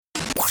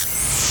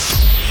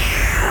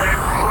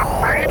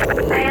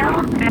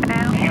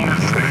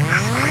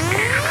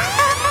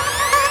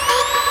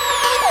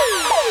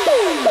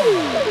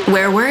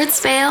markets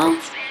fail,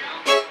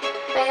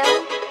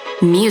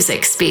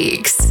 music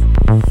speaks.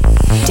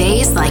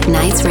 Days Like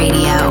Nights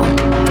Radio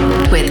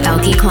with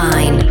Elke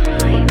Klein.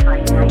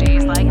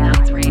 Days Like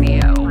Nights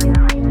Radio.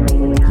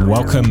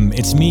 Welcome,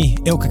 it's me,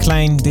 Elke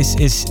Klein. This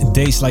is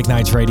Days Like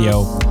Nights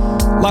Radio.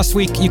 Last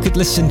week you could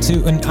listen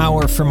to an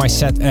hour from my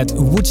set at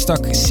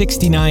Woodstock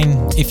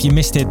 69. If you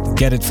missed it,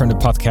 get it from the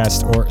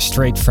podcast or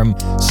straight from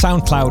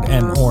SoundCloud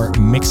and or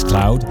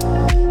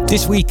Mixcloud.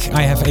 This week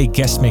I have a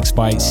guest mix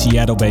by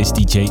Seattle-based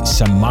DJ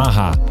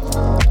Samaha.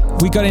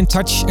 We got in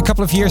touch a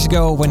couple of years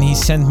ago when he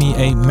sent me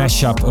a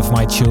mashup of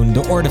my tune,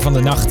 De Orde van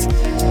de Nacht.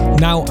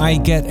 Now I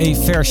get a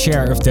fair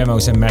share of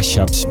demos and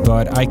mashups,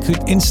 but I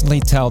could instantly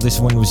tell this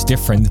one was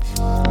different.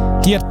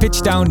 He had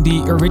pitched down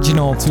the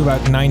original to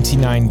about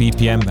 99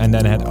 BPM and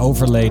then had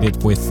overlaid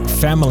it with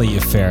Family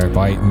Affair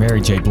by Mary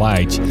J.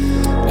 Blige.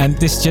 And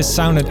this just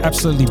sounded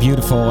absolutely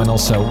beautiful and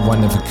also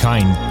one of a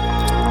kind.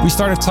 We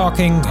started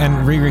talking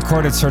and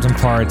re-recorded certain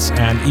parts,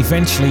 and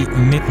eventually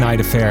Midnight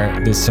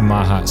Affair, the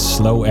Samaha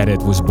slow edit,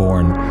 was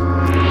born.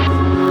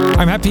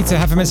 I'm happy to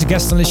have him as a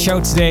guest on the show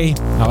today.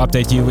 I'll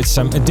update you with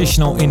some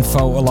additional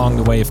info along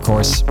the way, of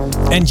course.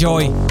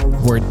 Enjoy!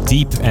 We're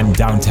deep and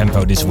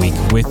down-tempo this week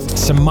with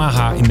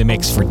Samaha in the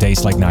mix for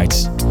Days Like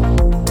Nights.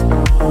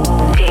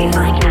 Days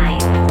Like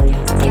Nights.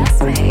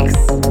 Guest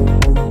mix.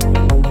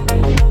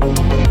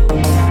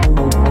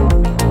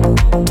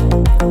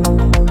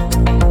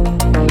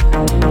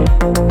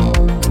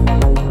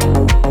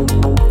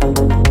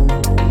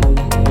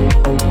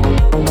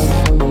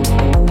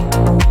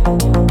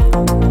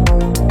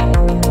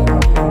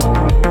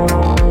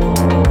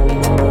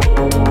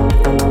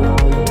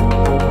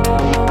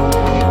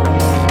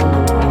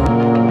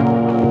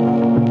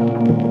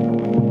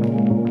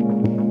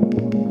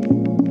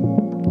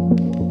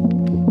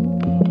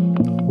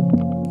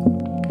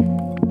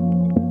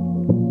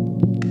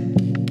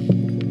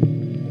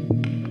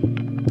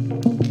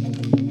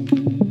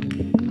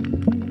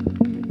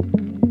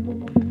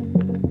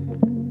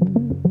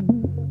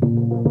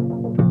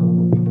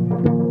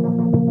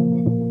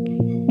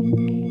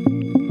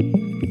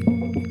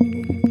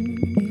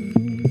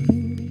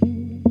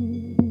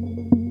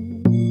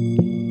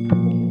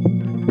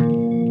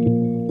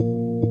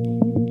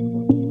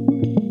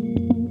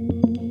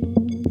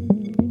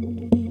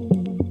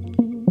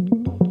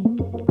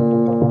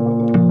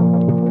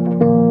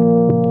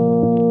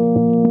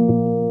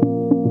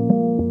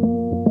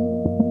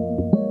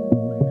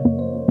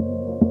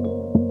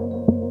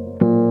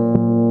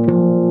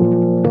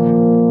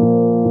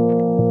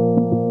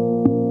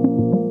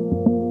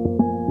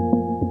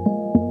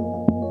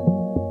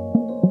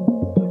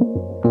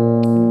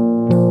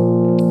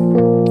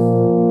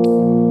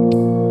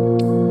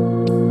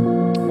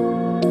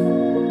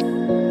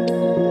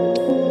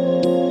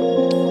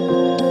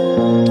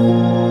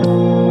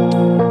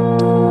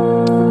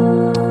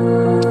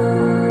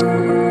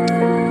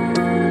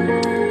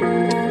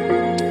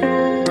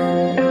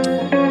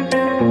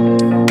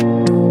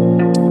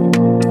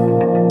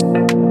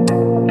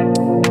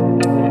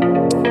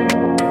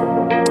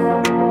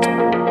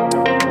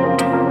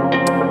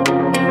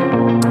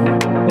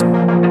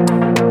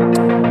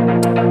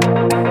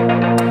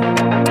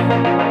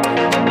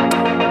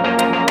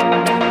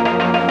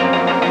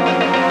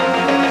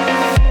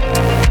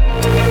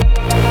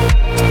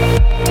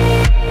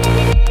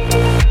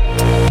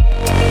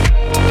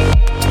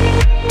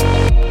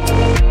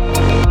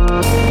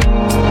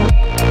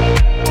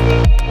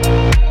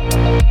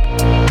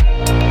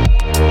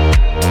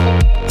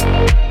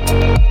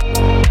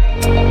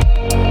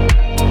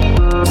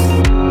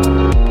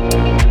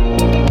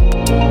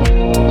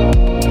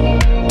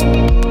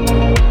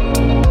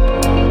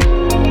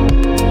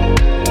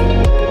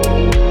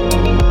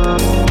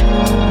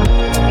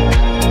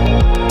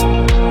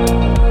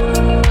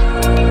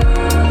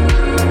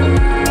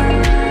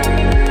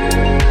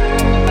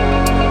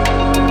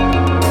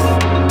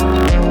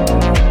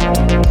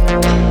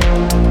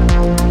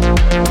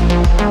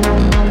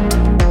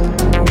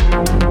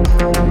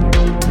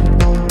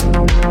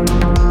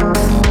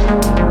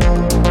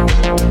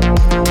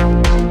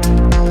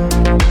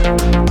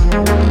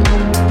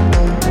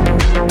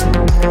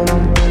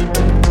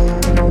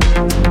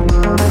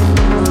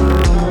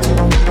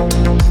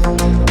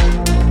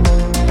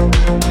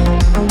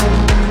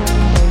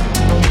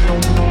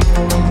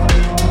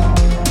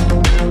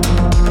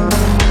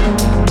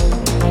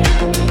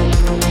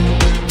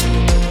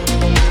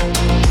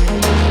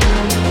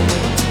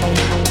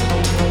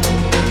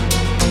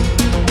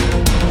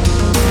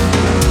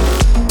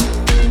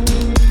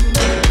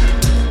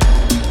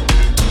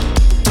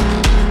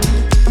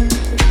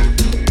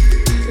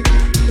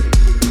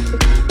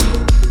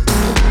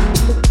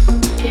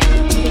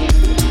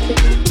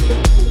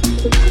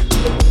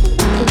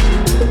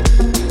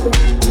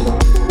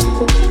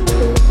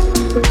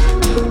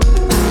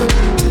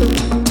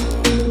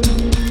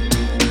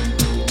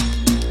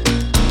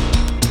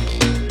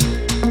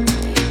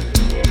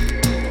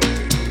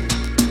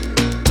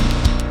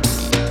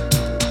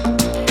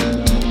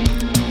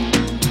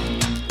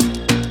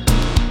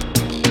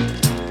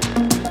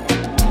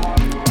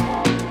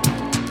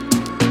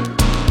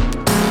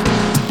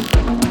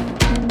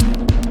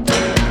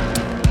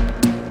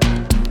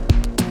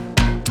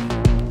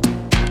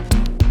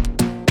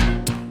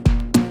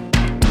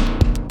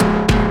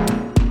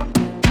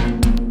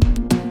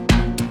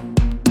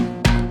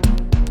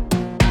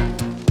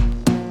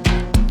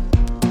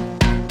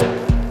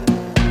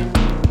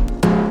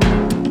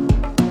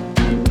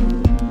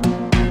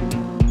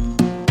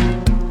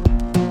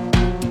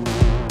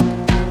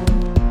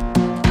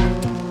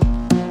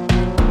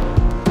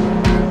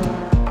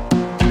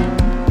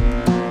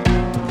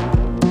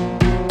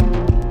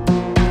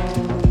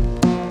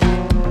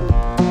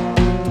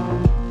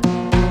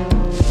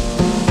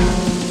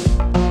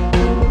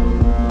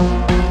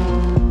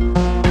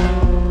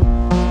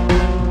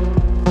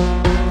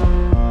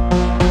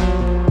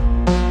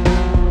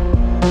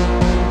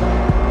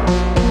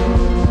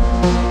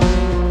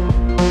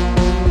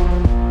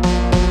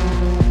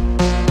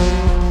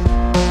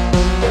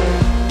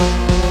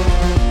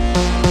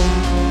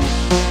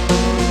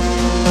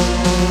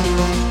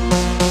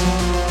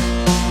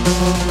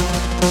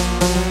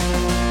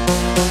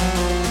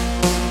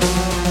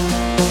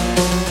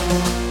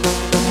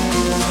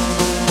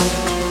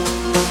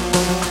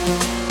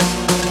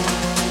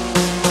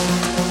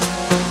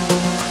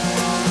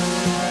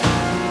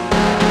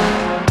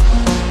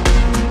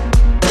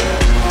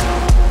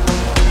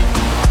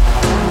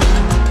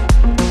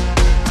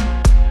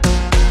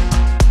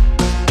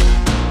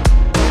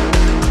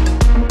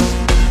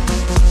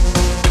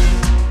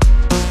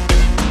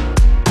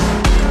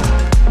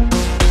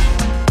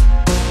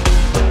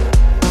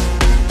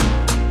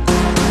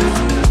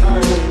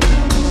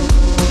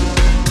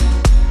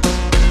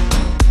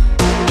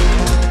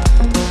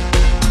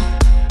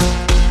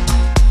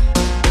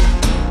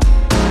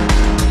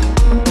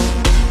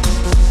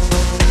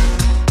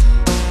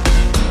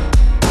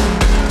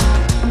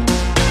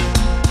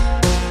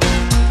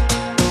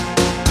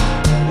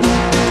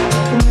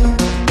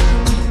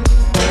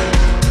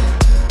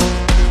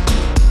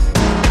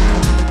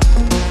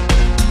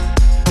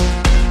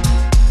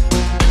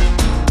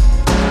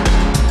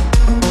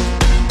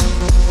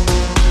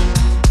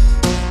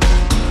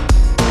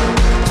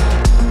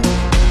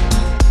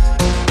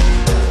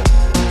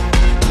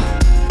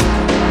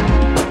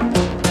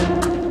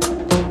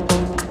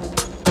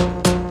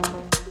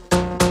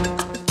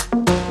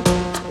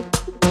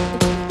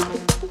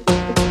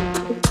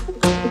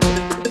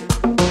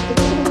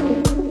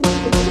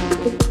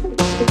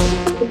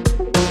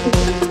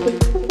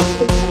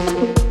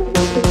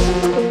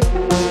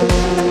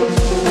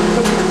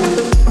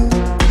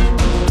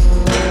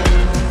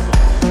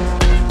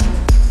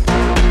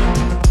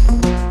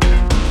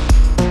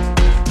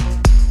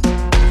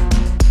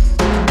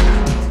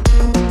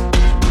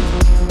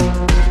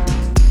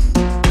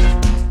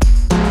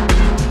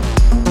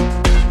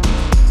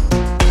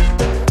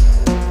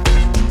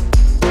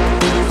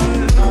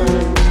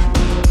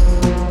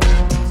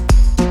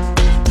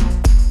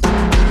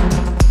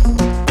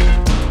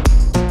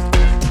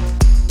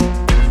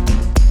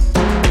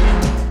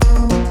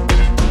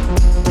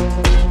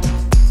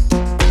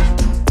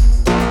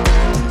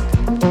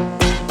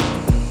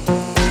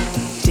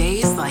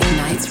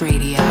 Nights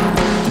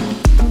Radio.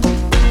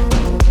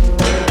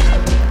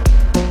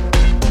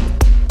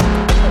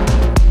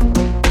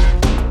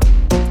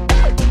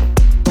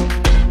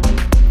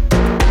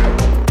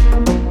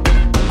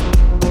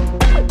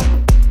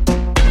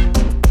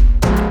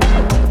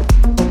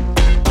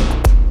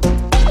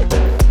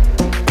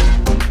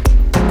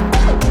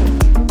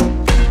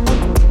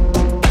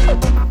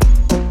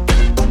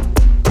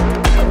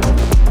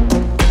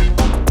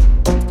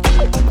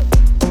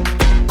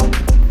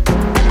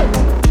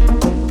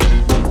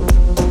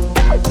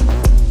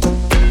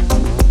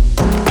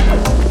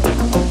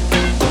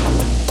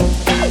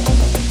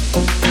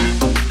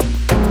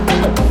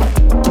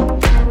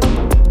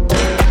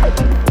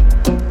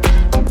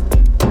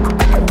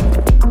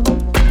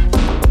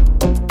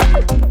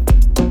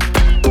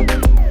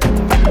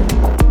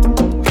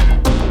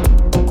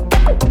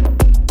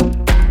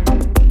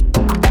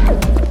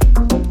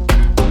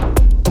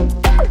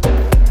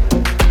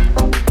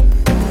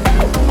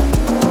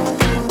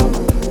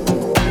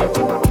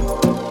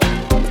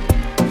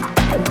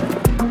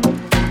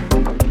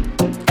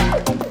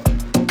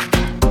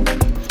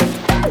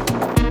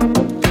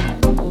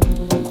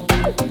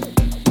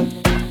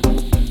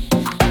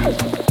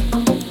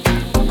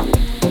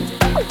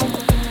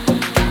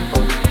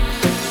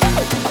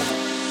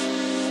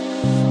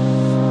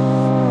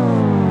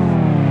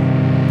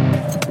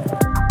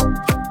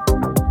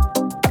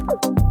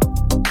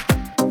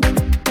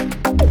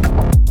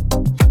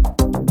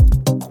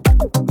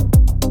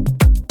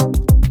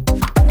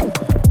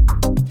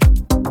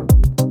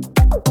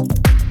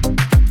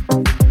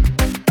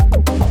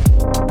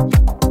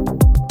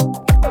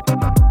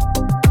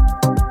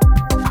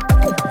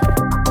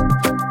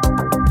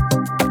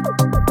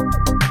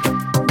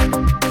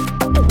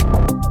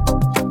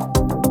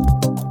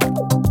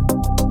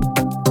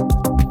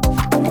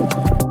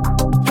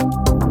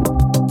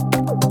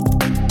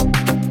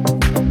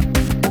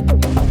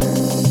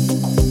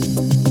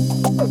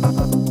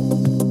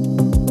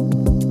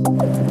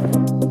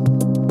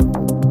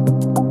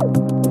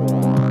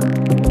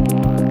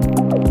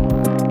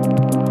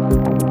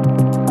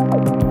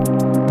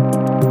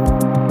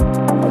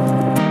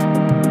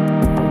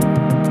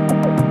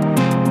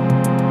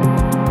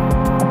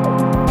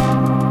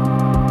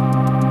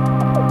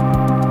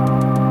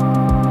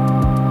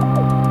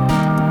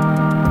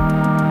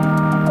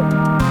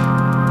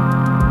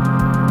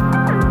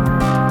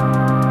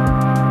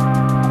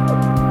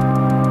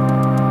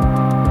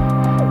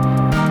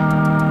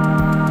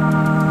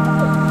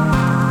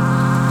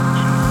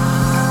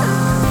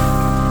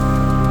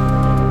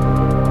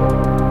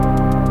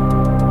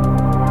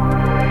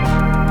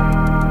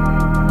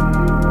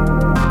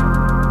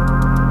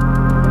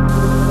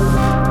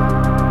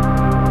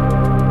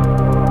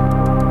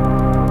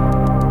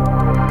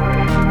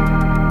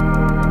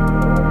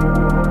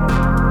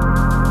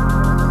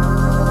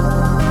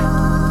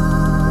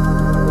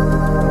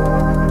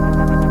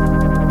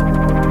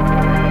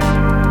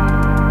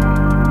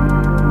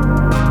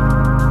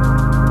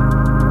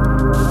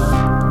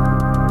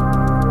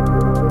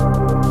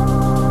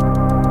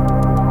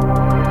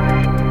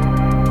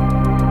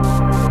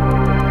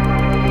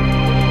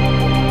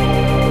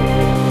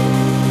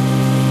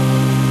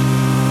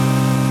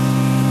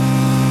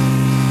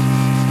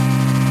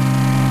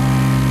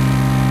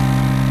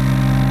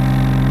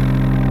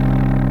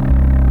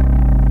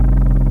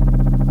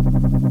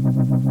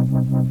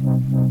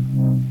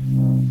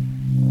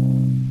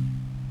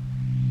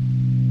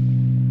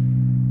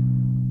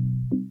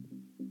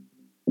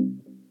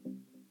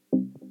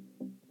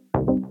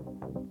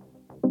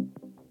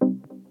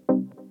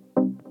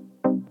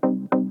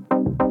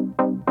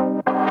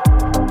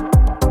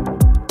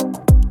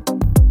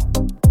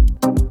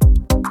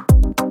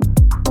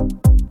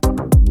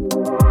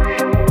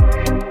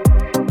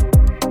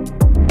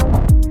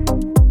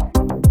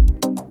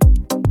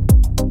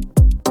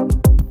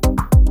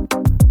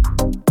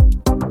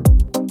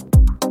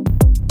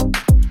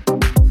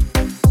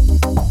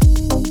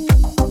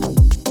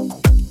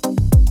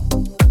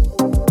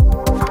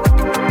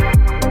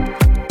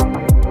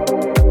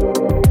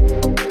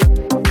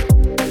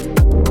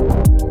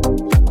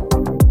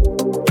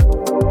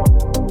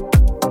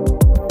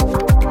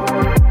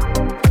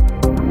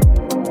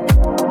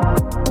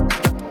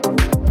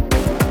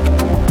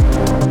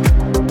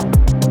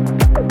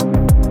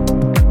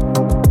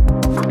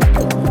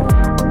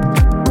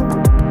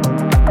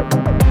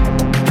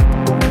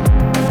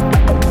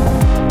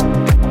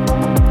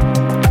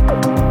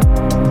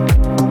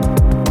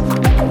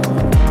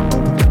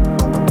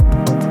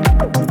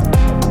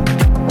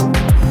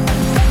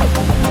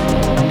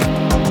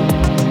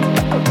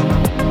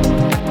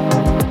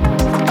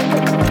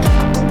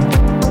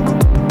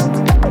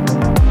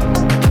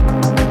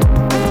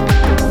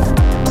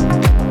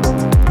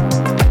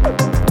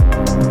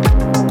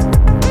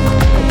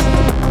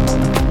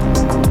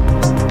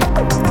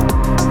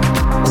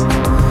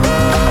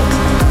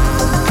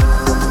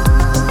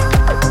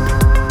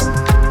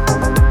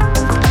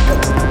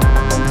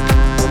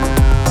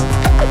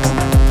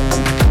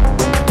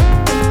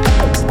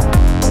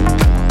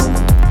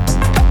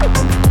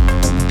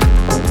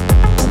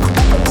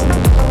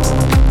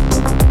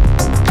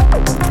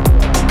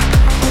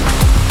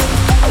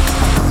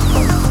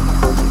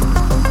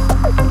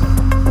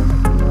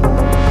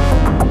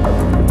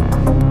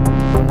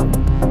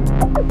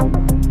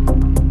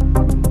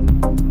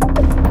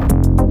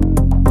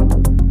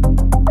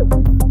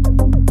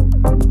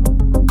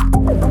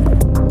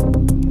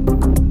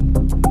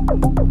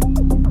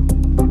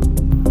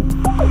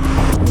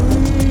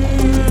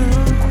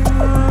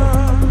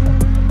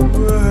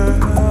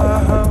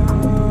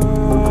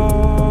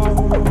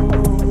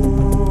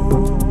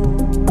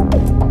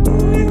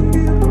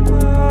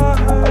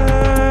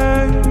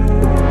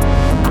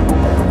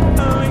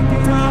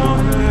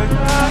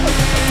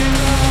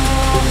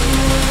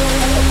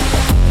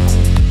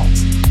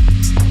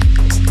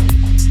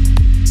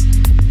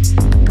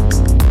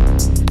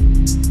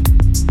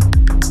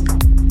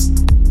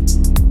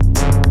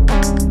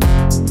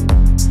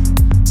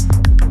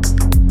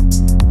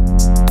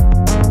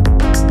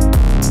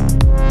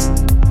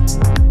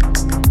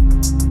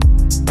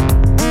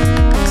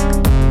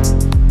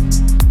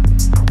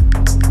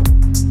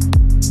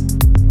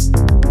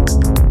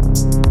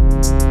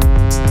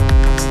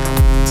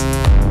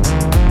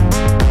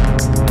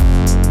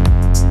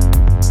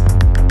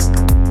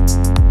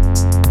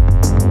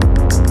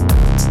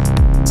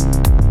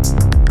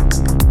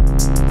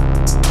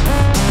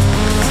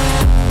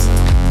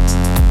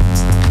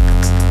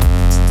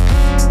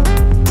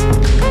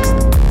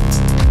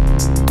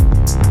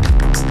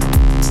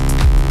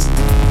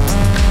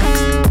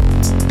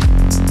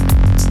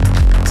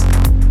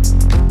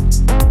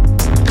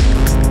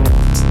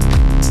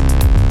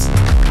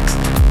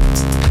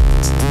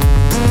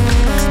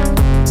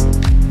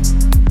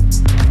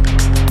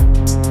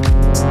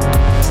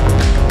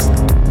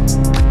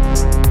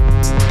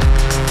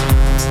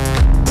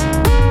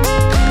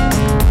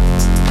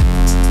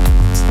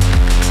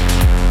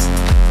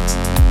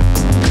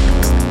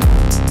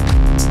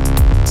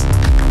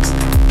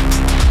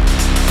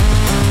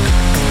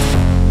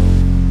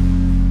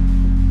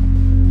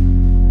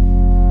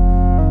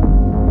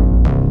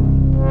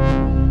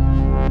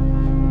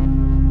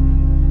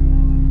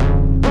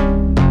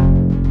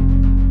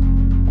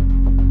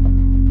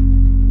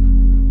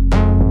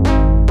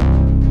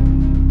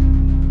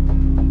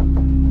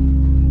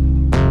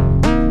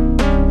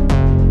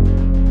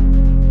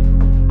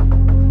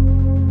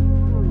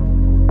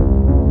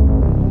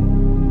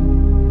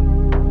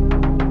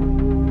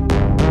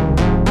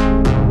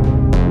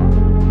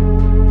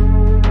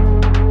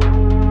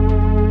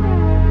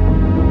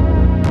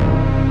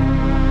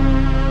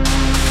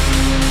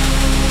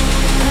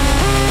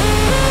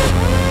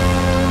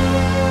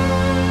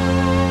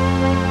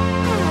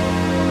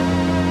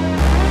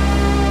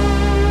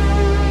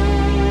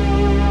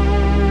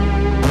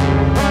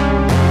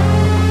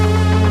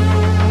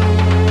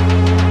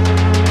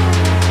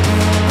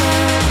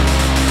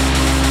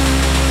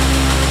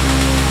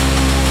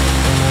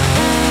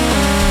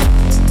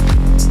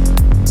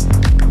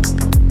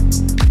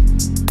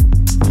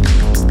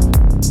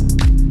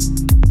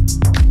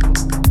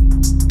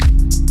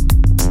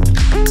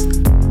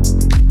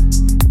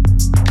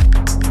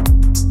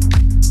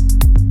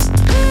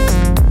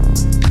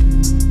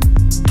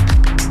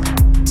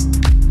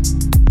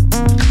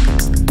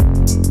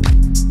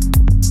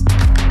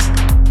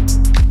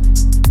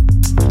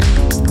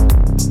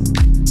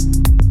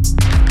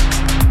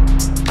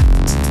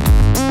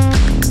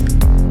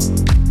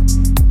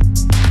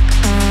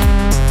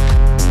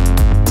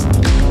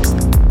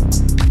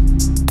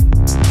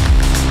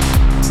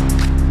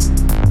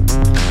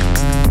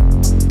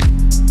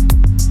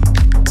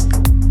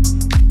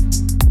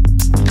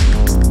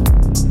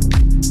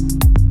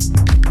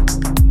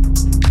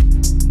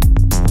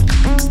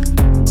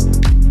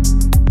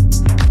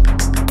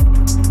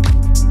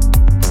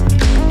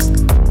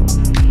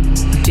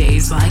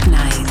 Like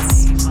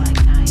Nights.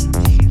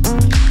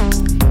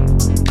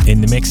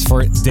 In the mix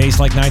for Days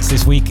Like Nights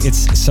this week,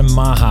 it's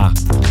Samaha.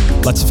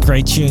 Lots of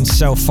great tunes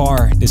so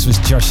far. This was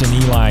Josh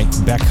and Eli,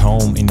 Back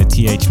Home in the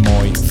TH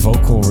Moy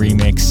vocal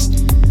remix.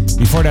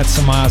 Before that,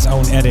 Samaha's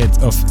own edit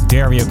of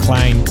Dario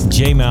Klein,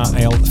 Jema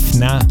El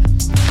Fna.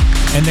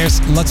 And there's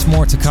lots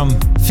more to come.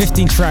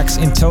 15 tracks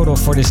in total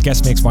for this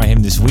guest mix by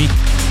him this week.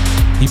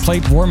 He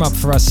played warm-up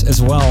for us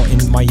as well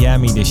in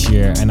Miami this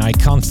year, and I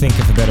can't think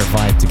of a better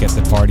vibe to get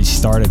the party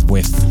started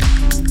with.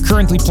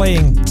 Currently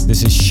playing,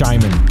 this is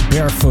Shyman,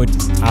 Barefoot,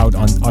 out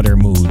on Other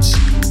Moods.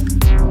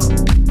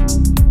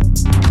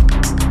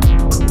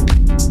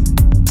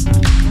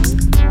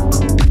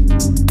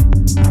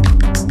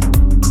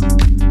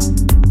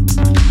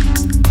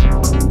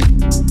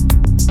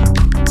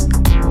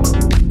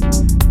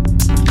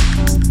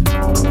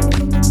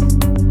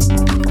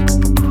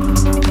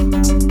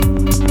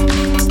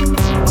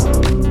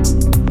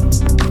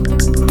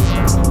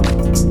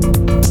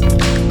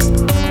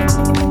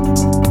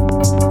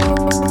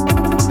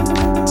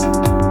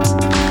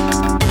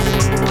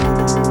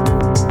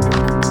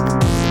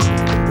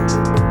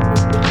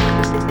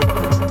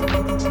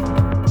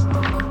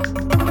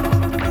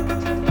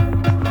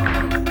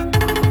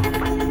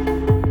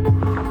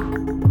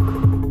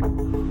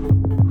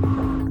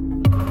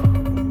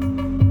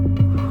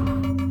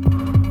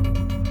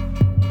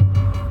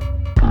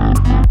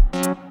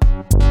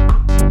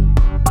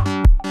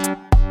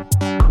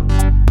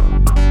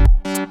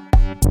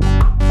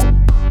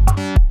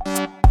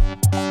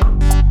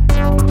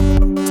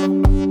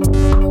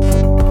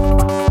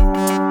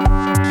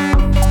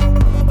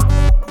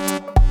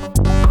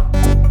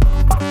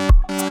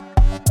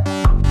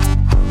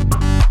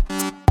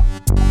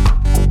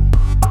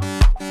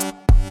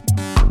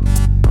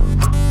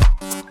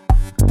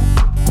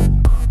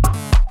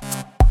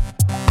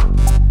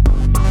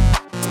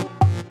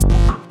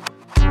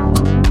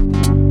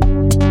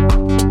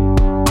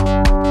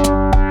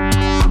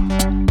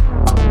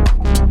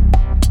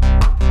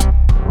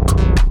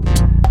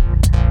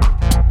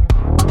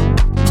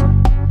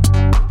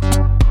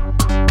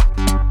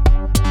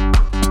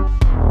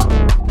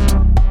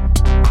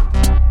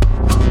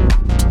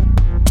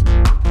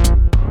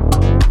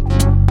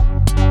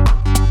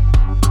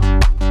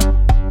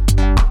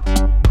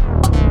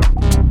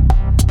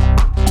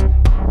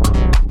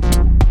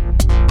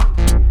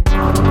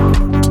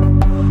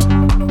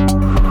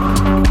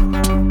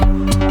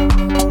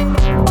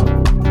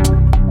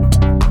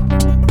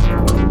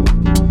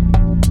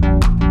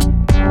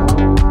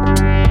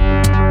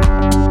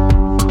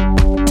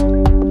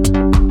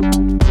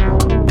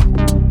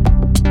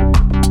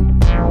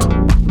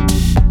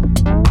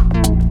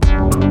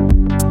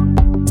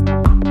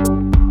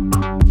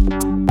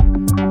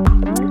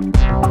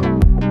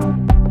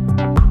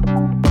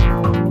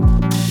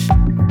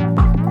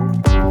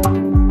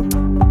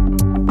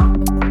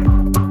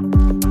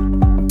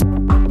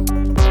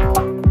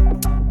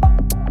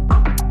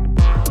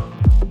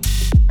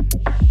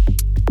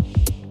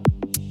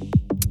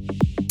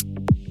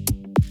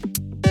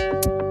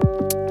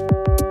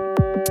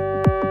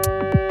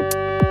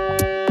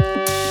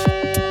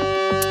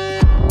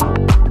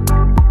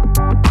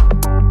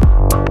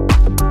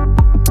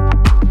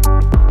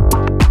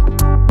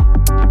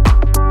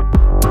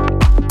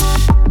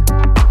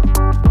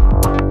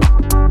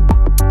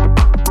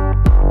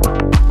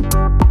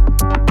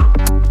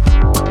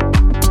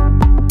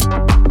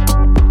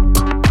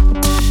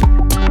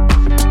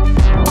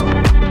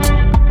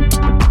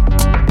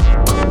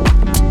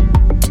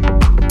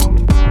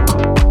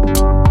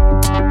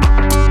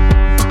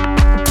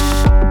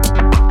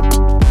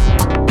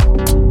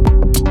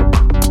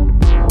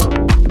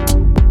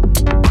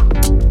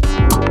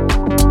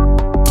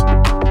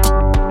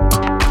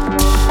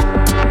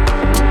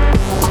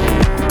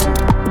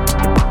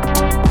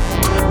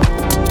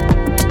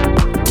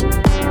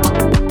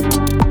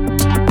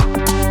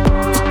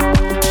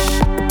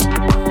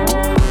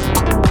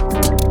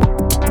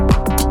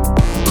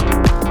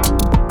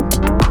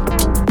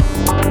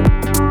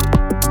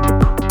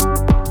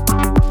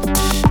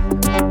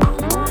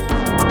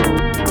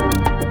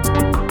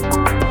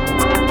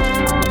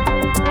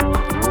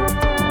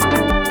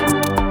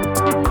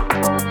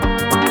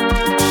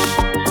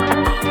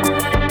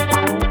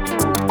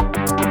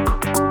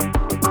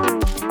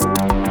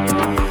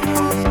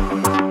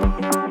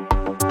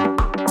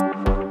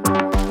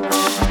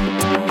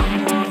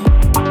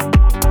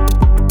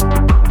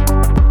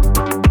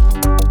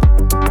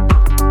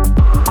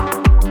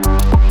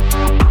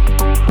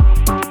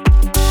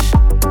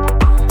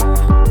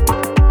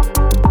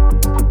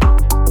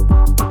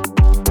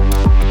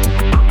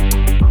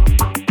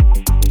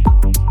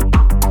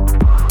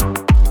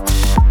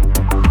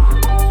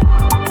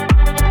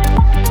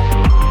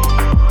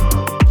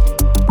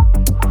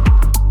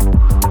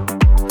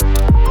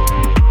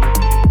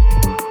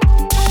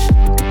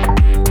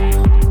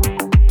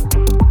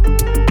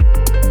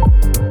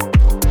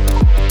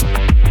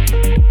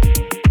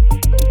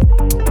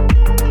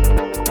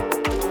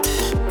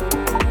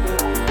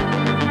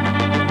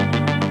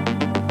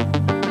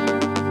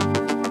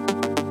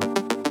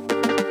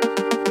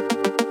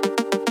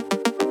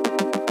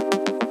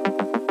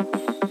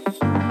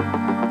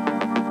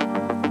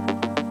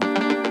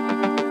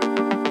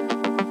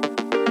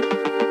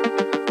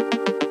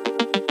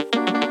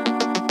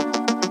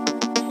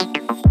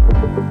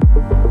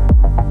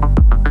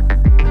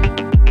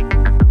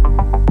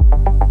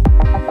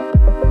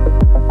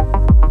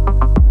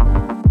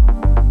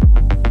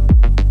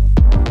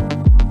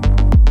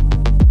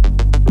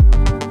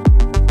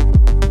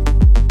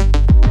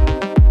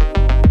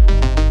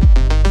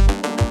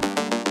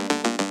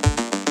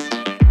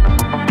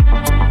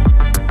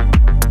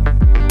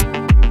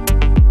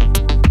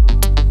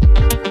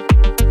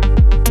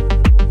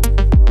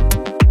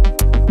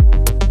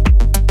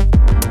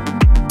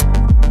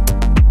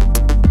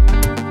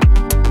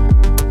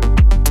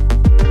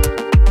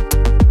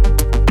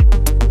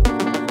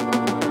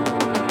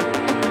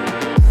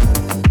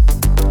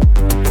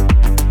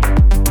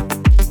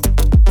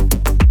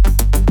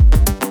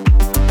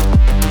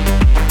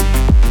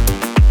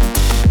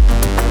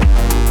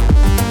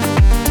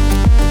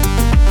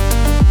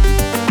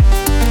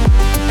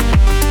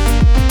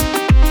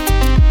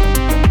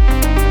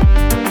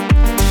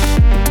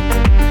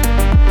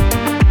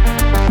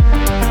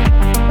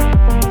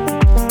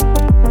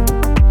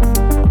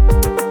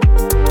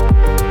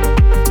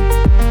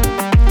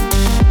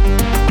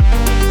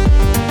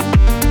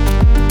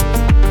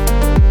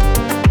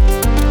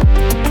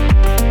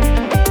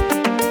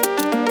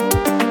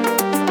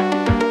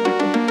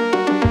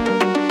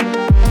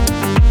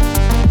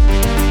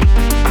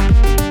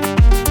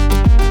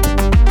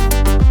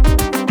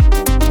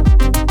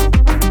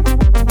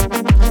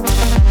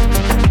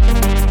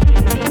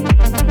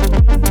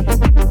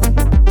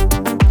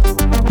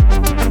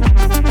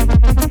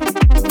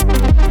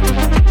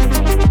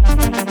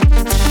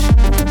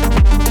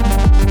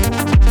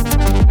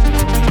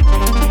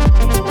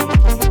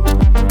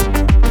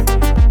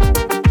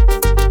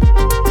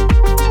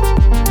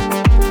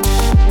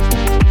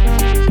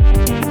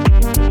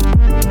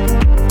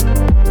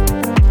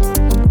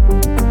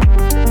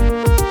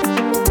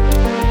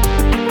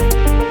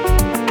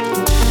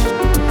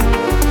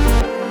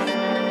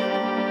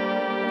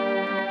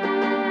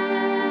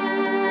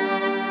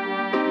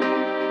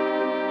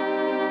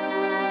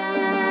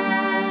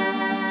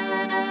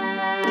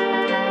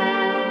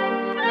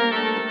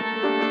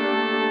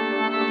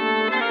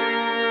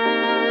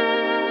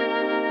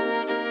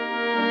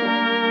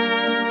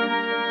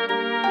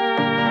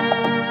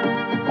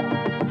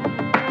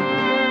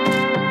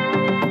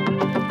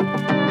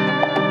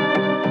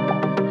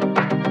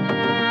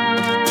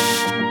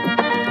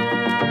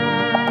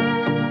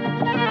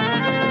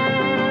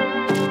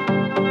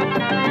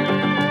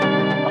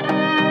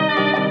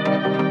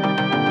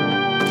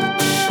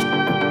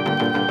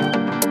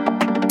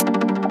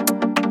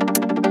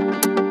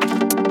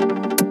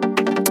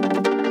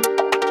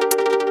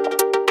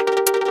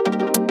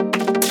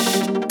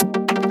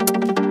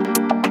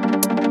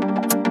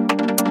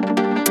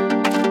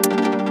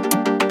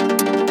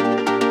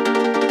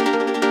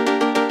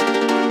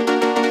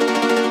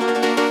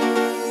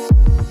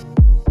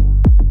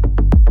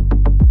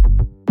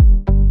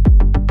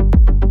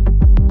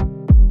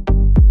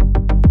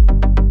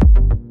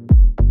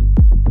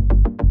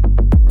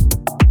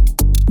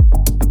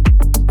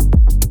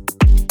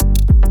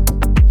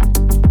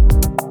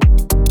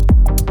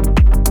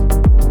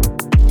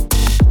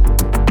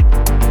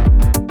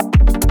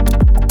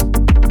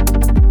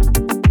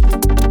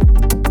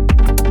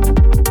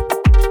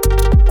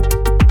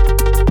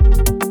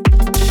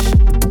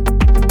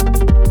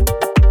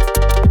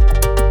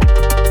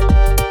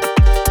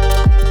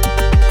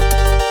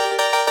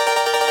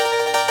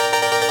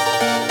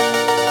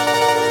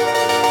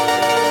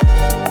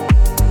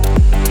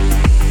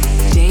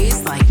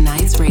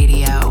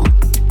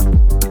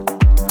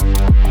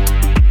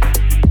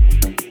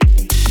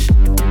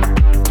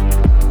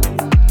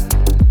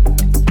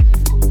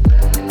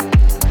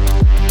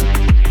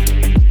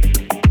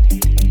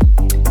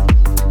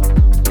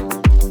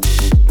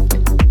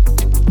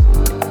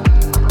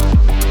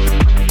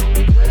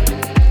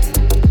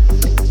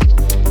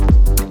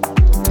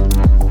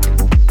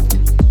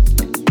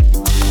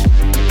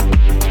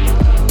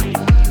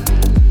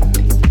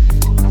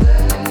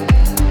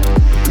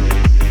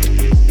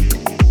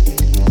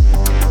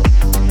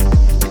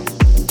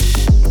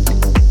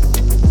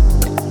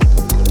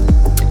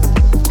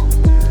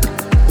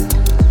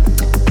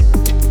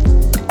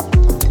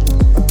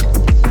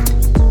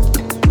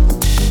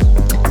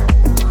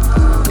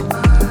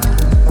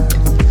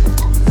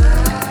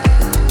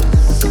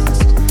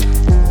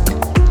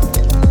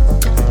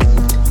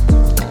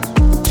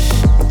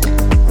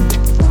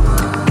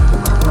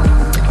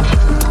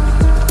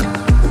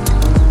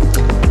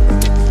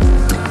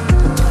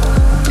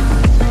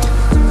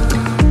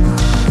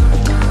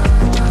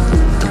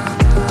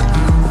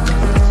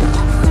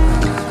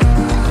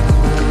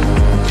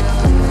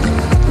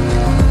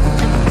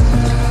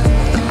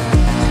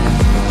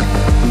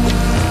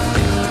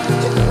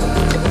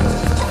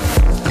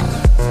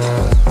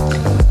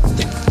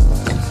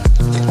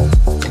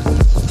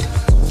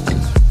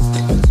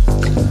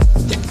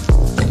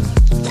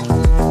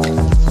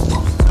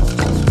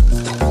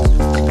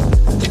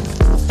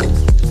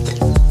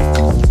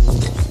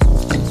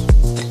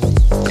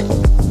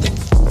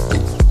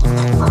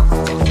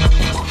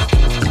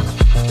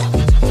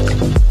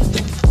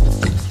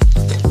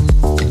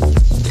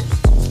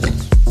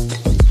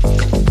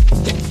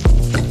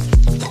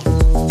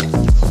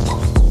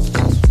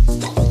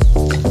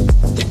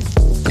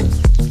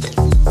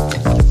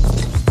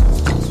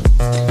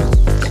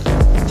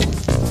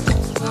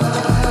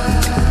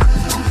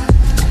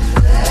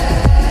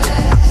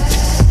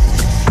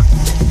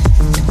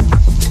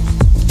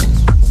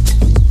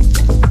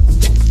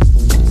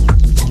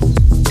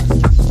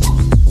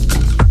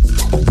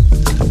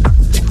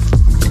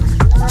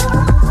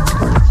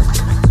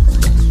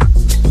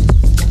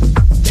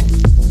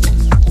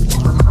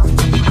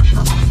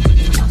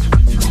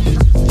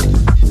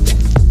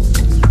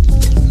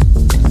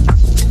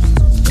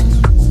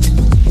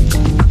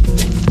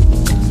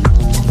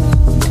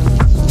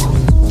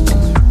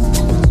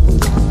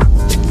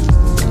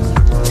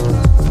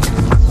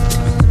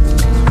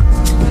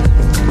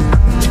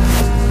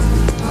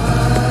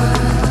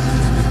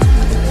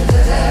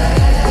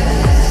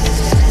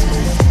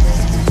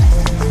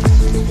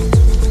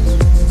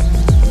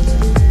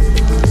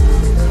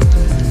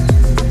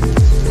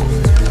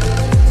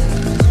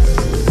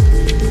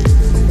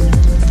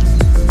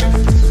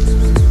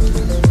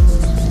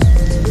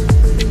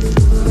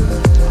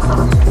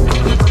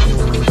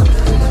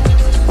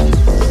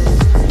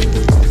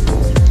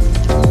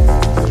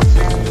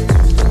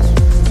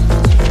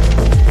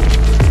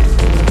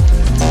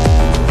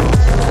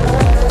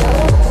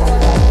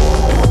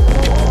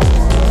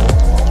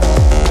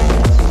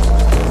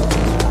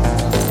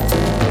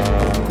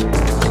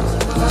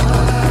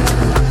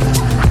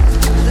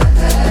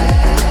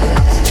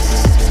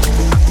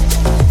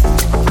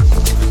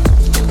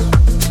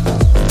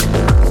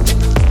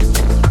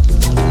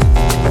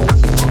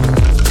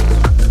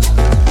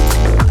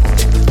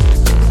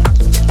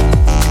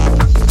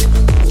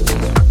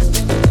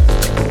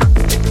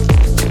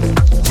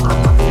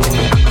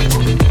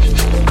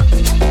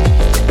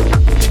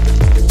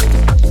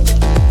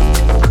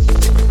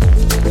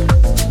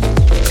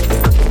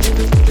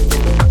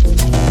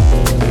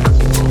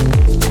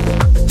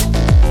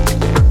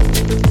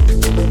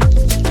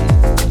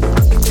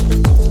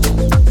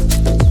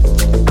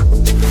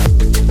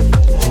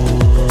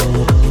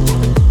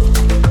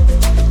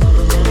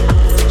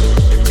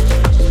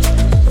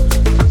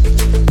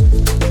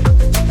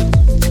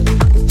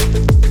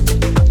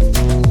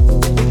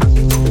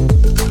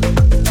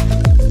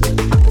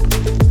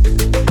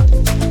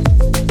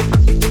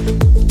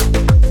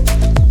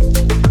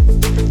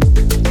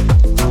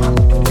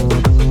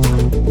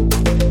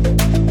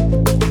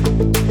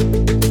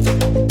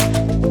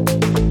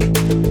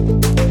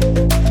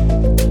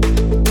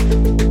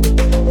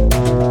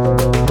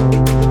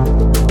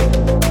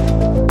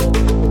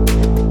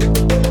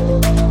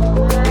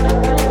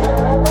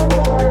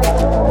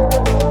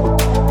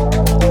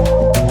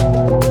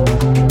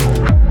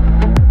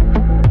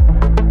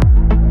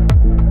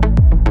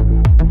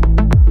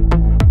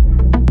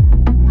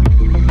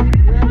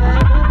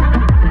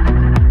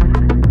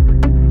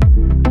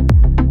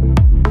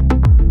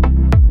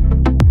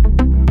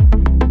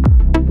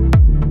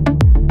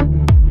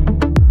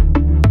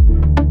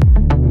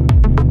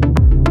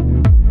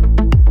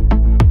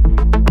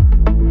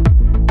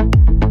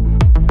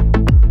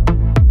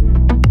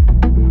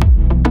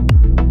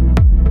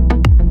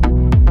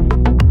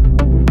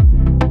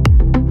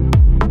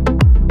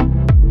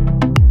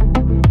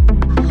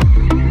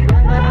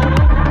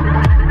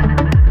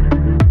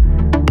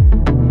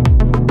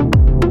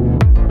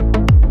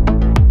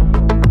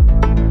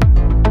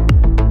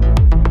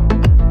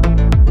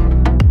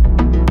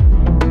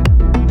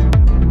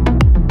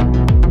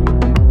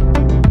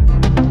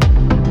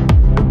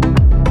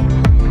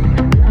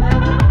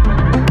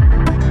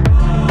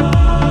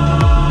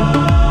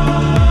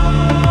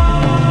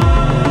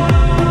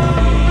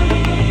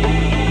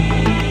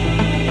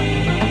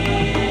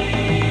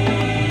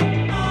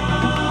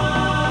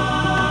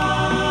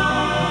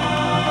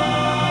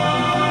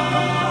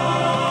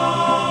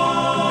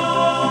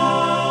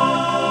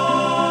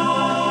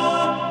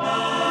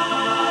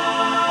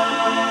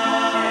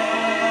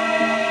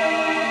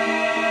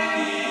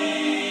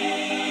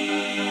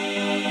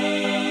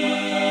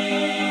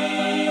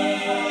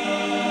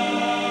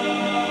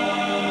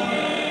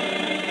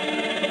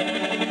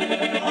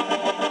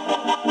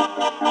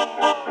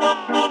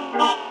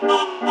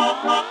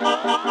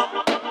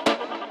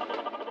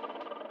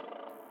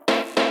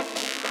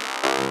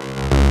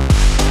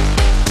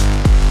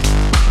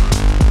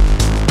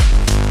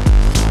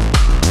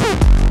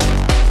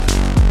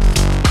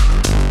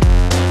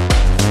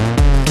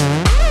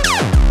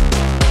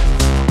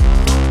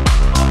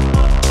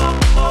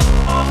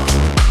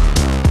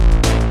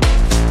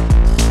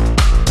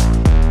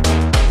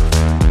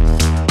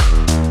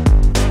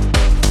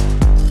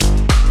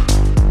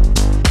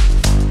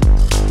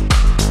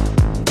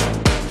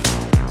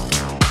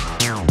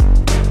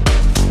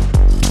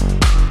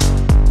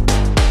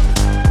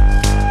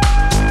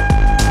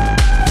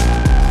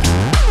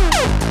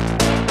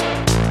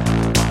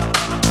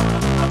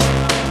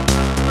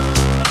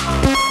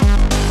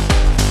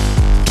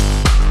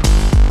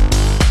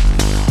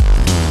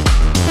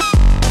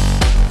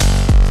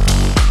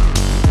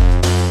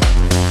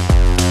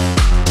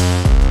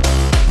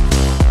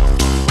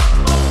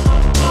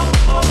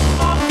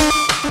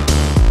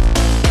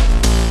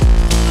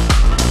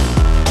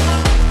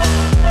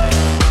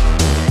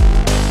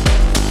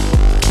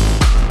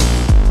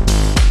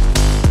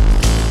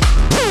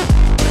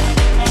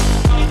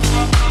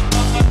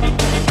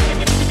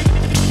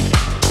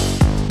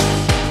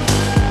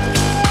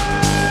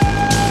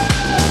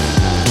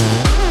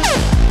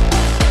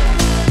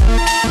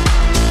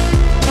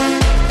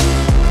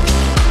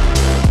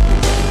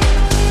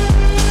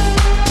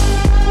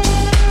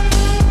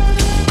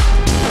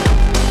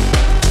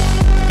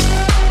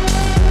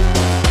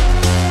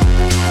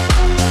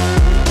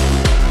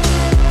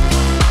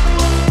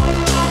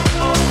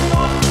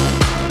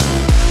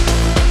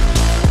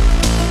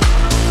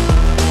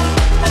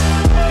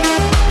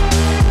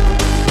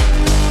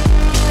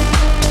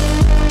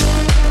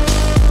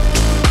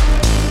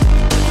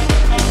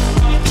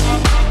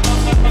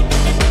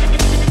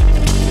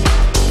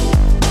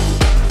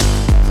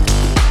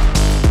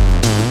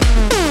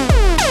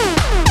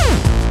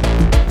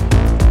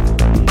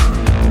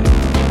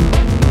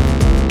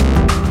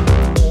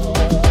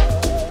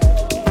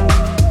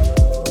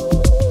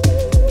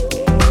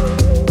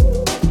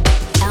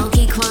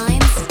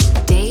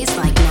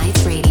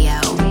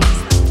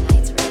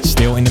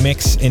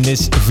 In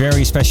this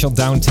very special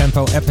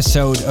down-tempo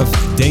episode of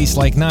Days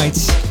Like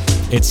Nights,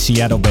 it's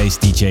Seattle-based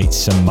DJ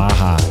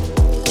Samaha.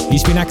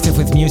 He's been active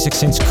with music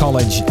since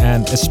college,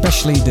 and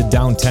especially the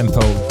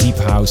down-tempo, deep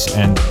house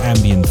and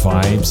ambient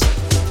vibes.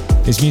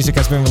 His music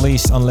has been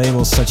released on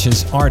labels such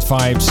as Art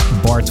Vibes,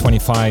 Bar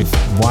 25,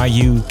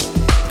 YU,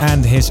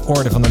 and his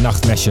Orde van de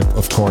Nacht mashup,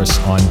 of course,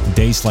 on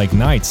Days Like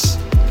Nights.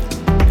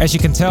 As you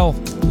can tell,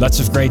 lots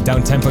of great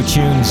down-tempo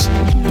tunes,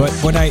 but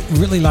what I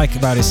really like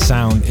about his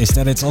sound is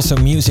that it's also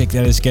music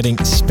that is getting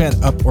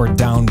sped up or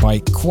down by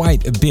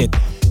quite a bit,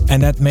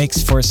 and that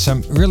makes for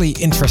some really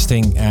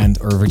interesting and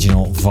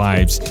original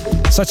vibes,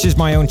 such as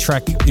my own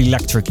track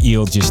Electric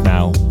Eel just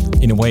now,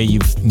 in a way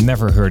you've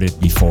never heard it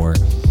before.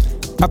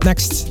 Up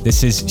next,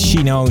 this is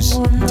She Knows,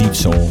 Deep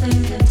Soul.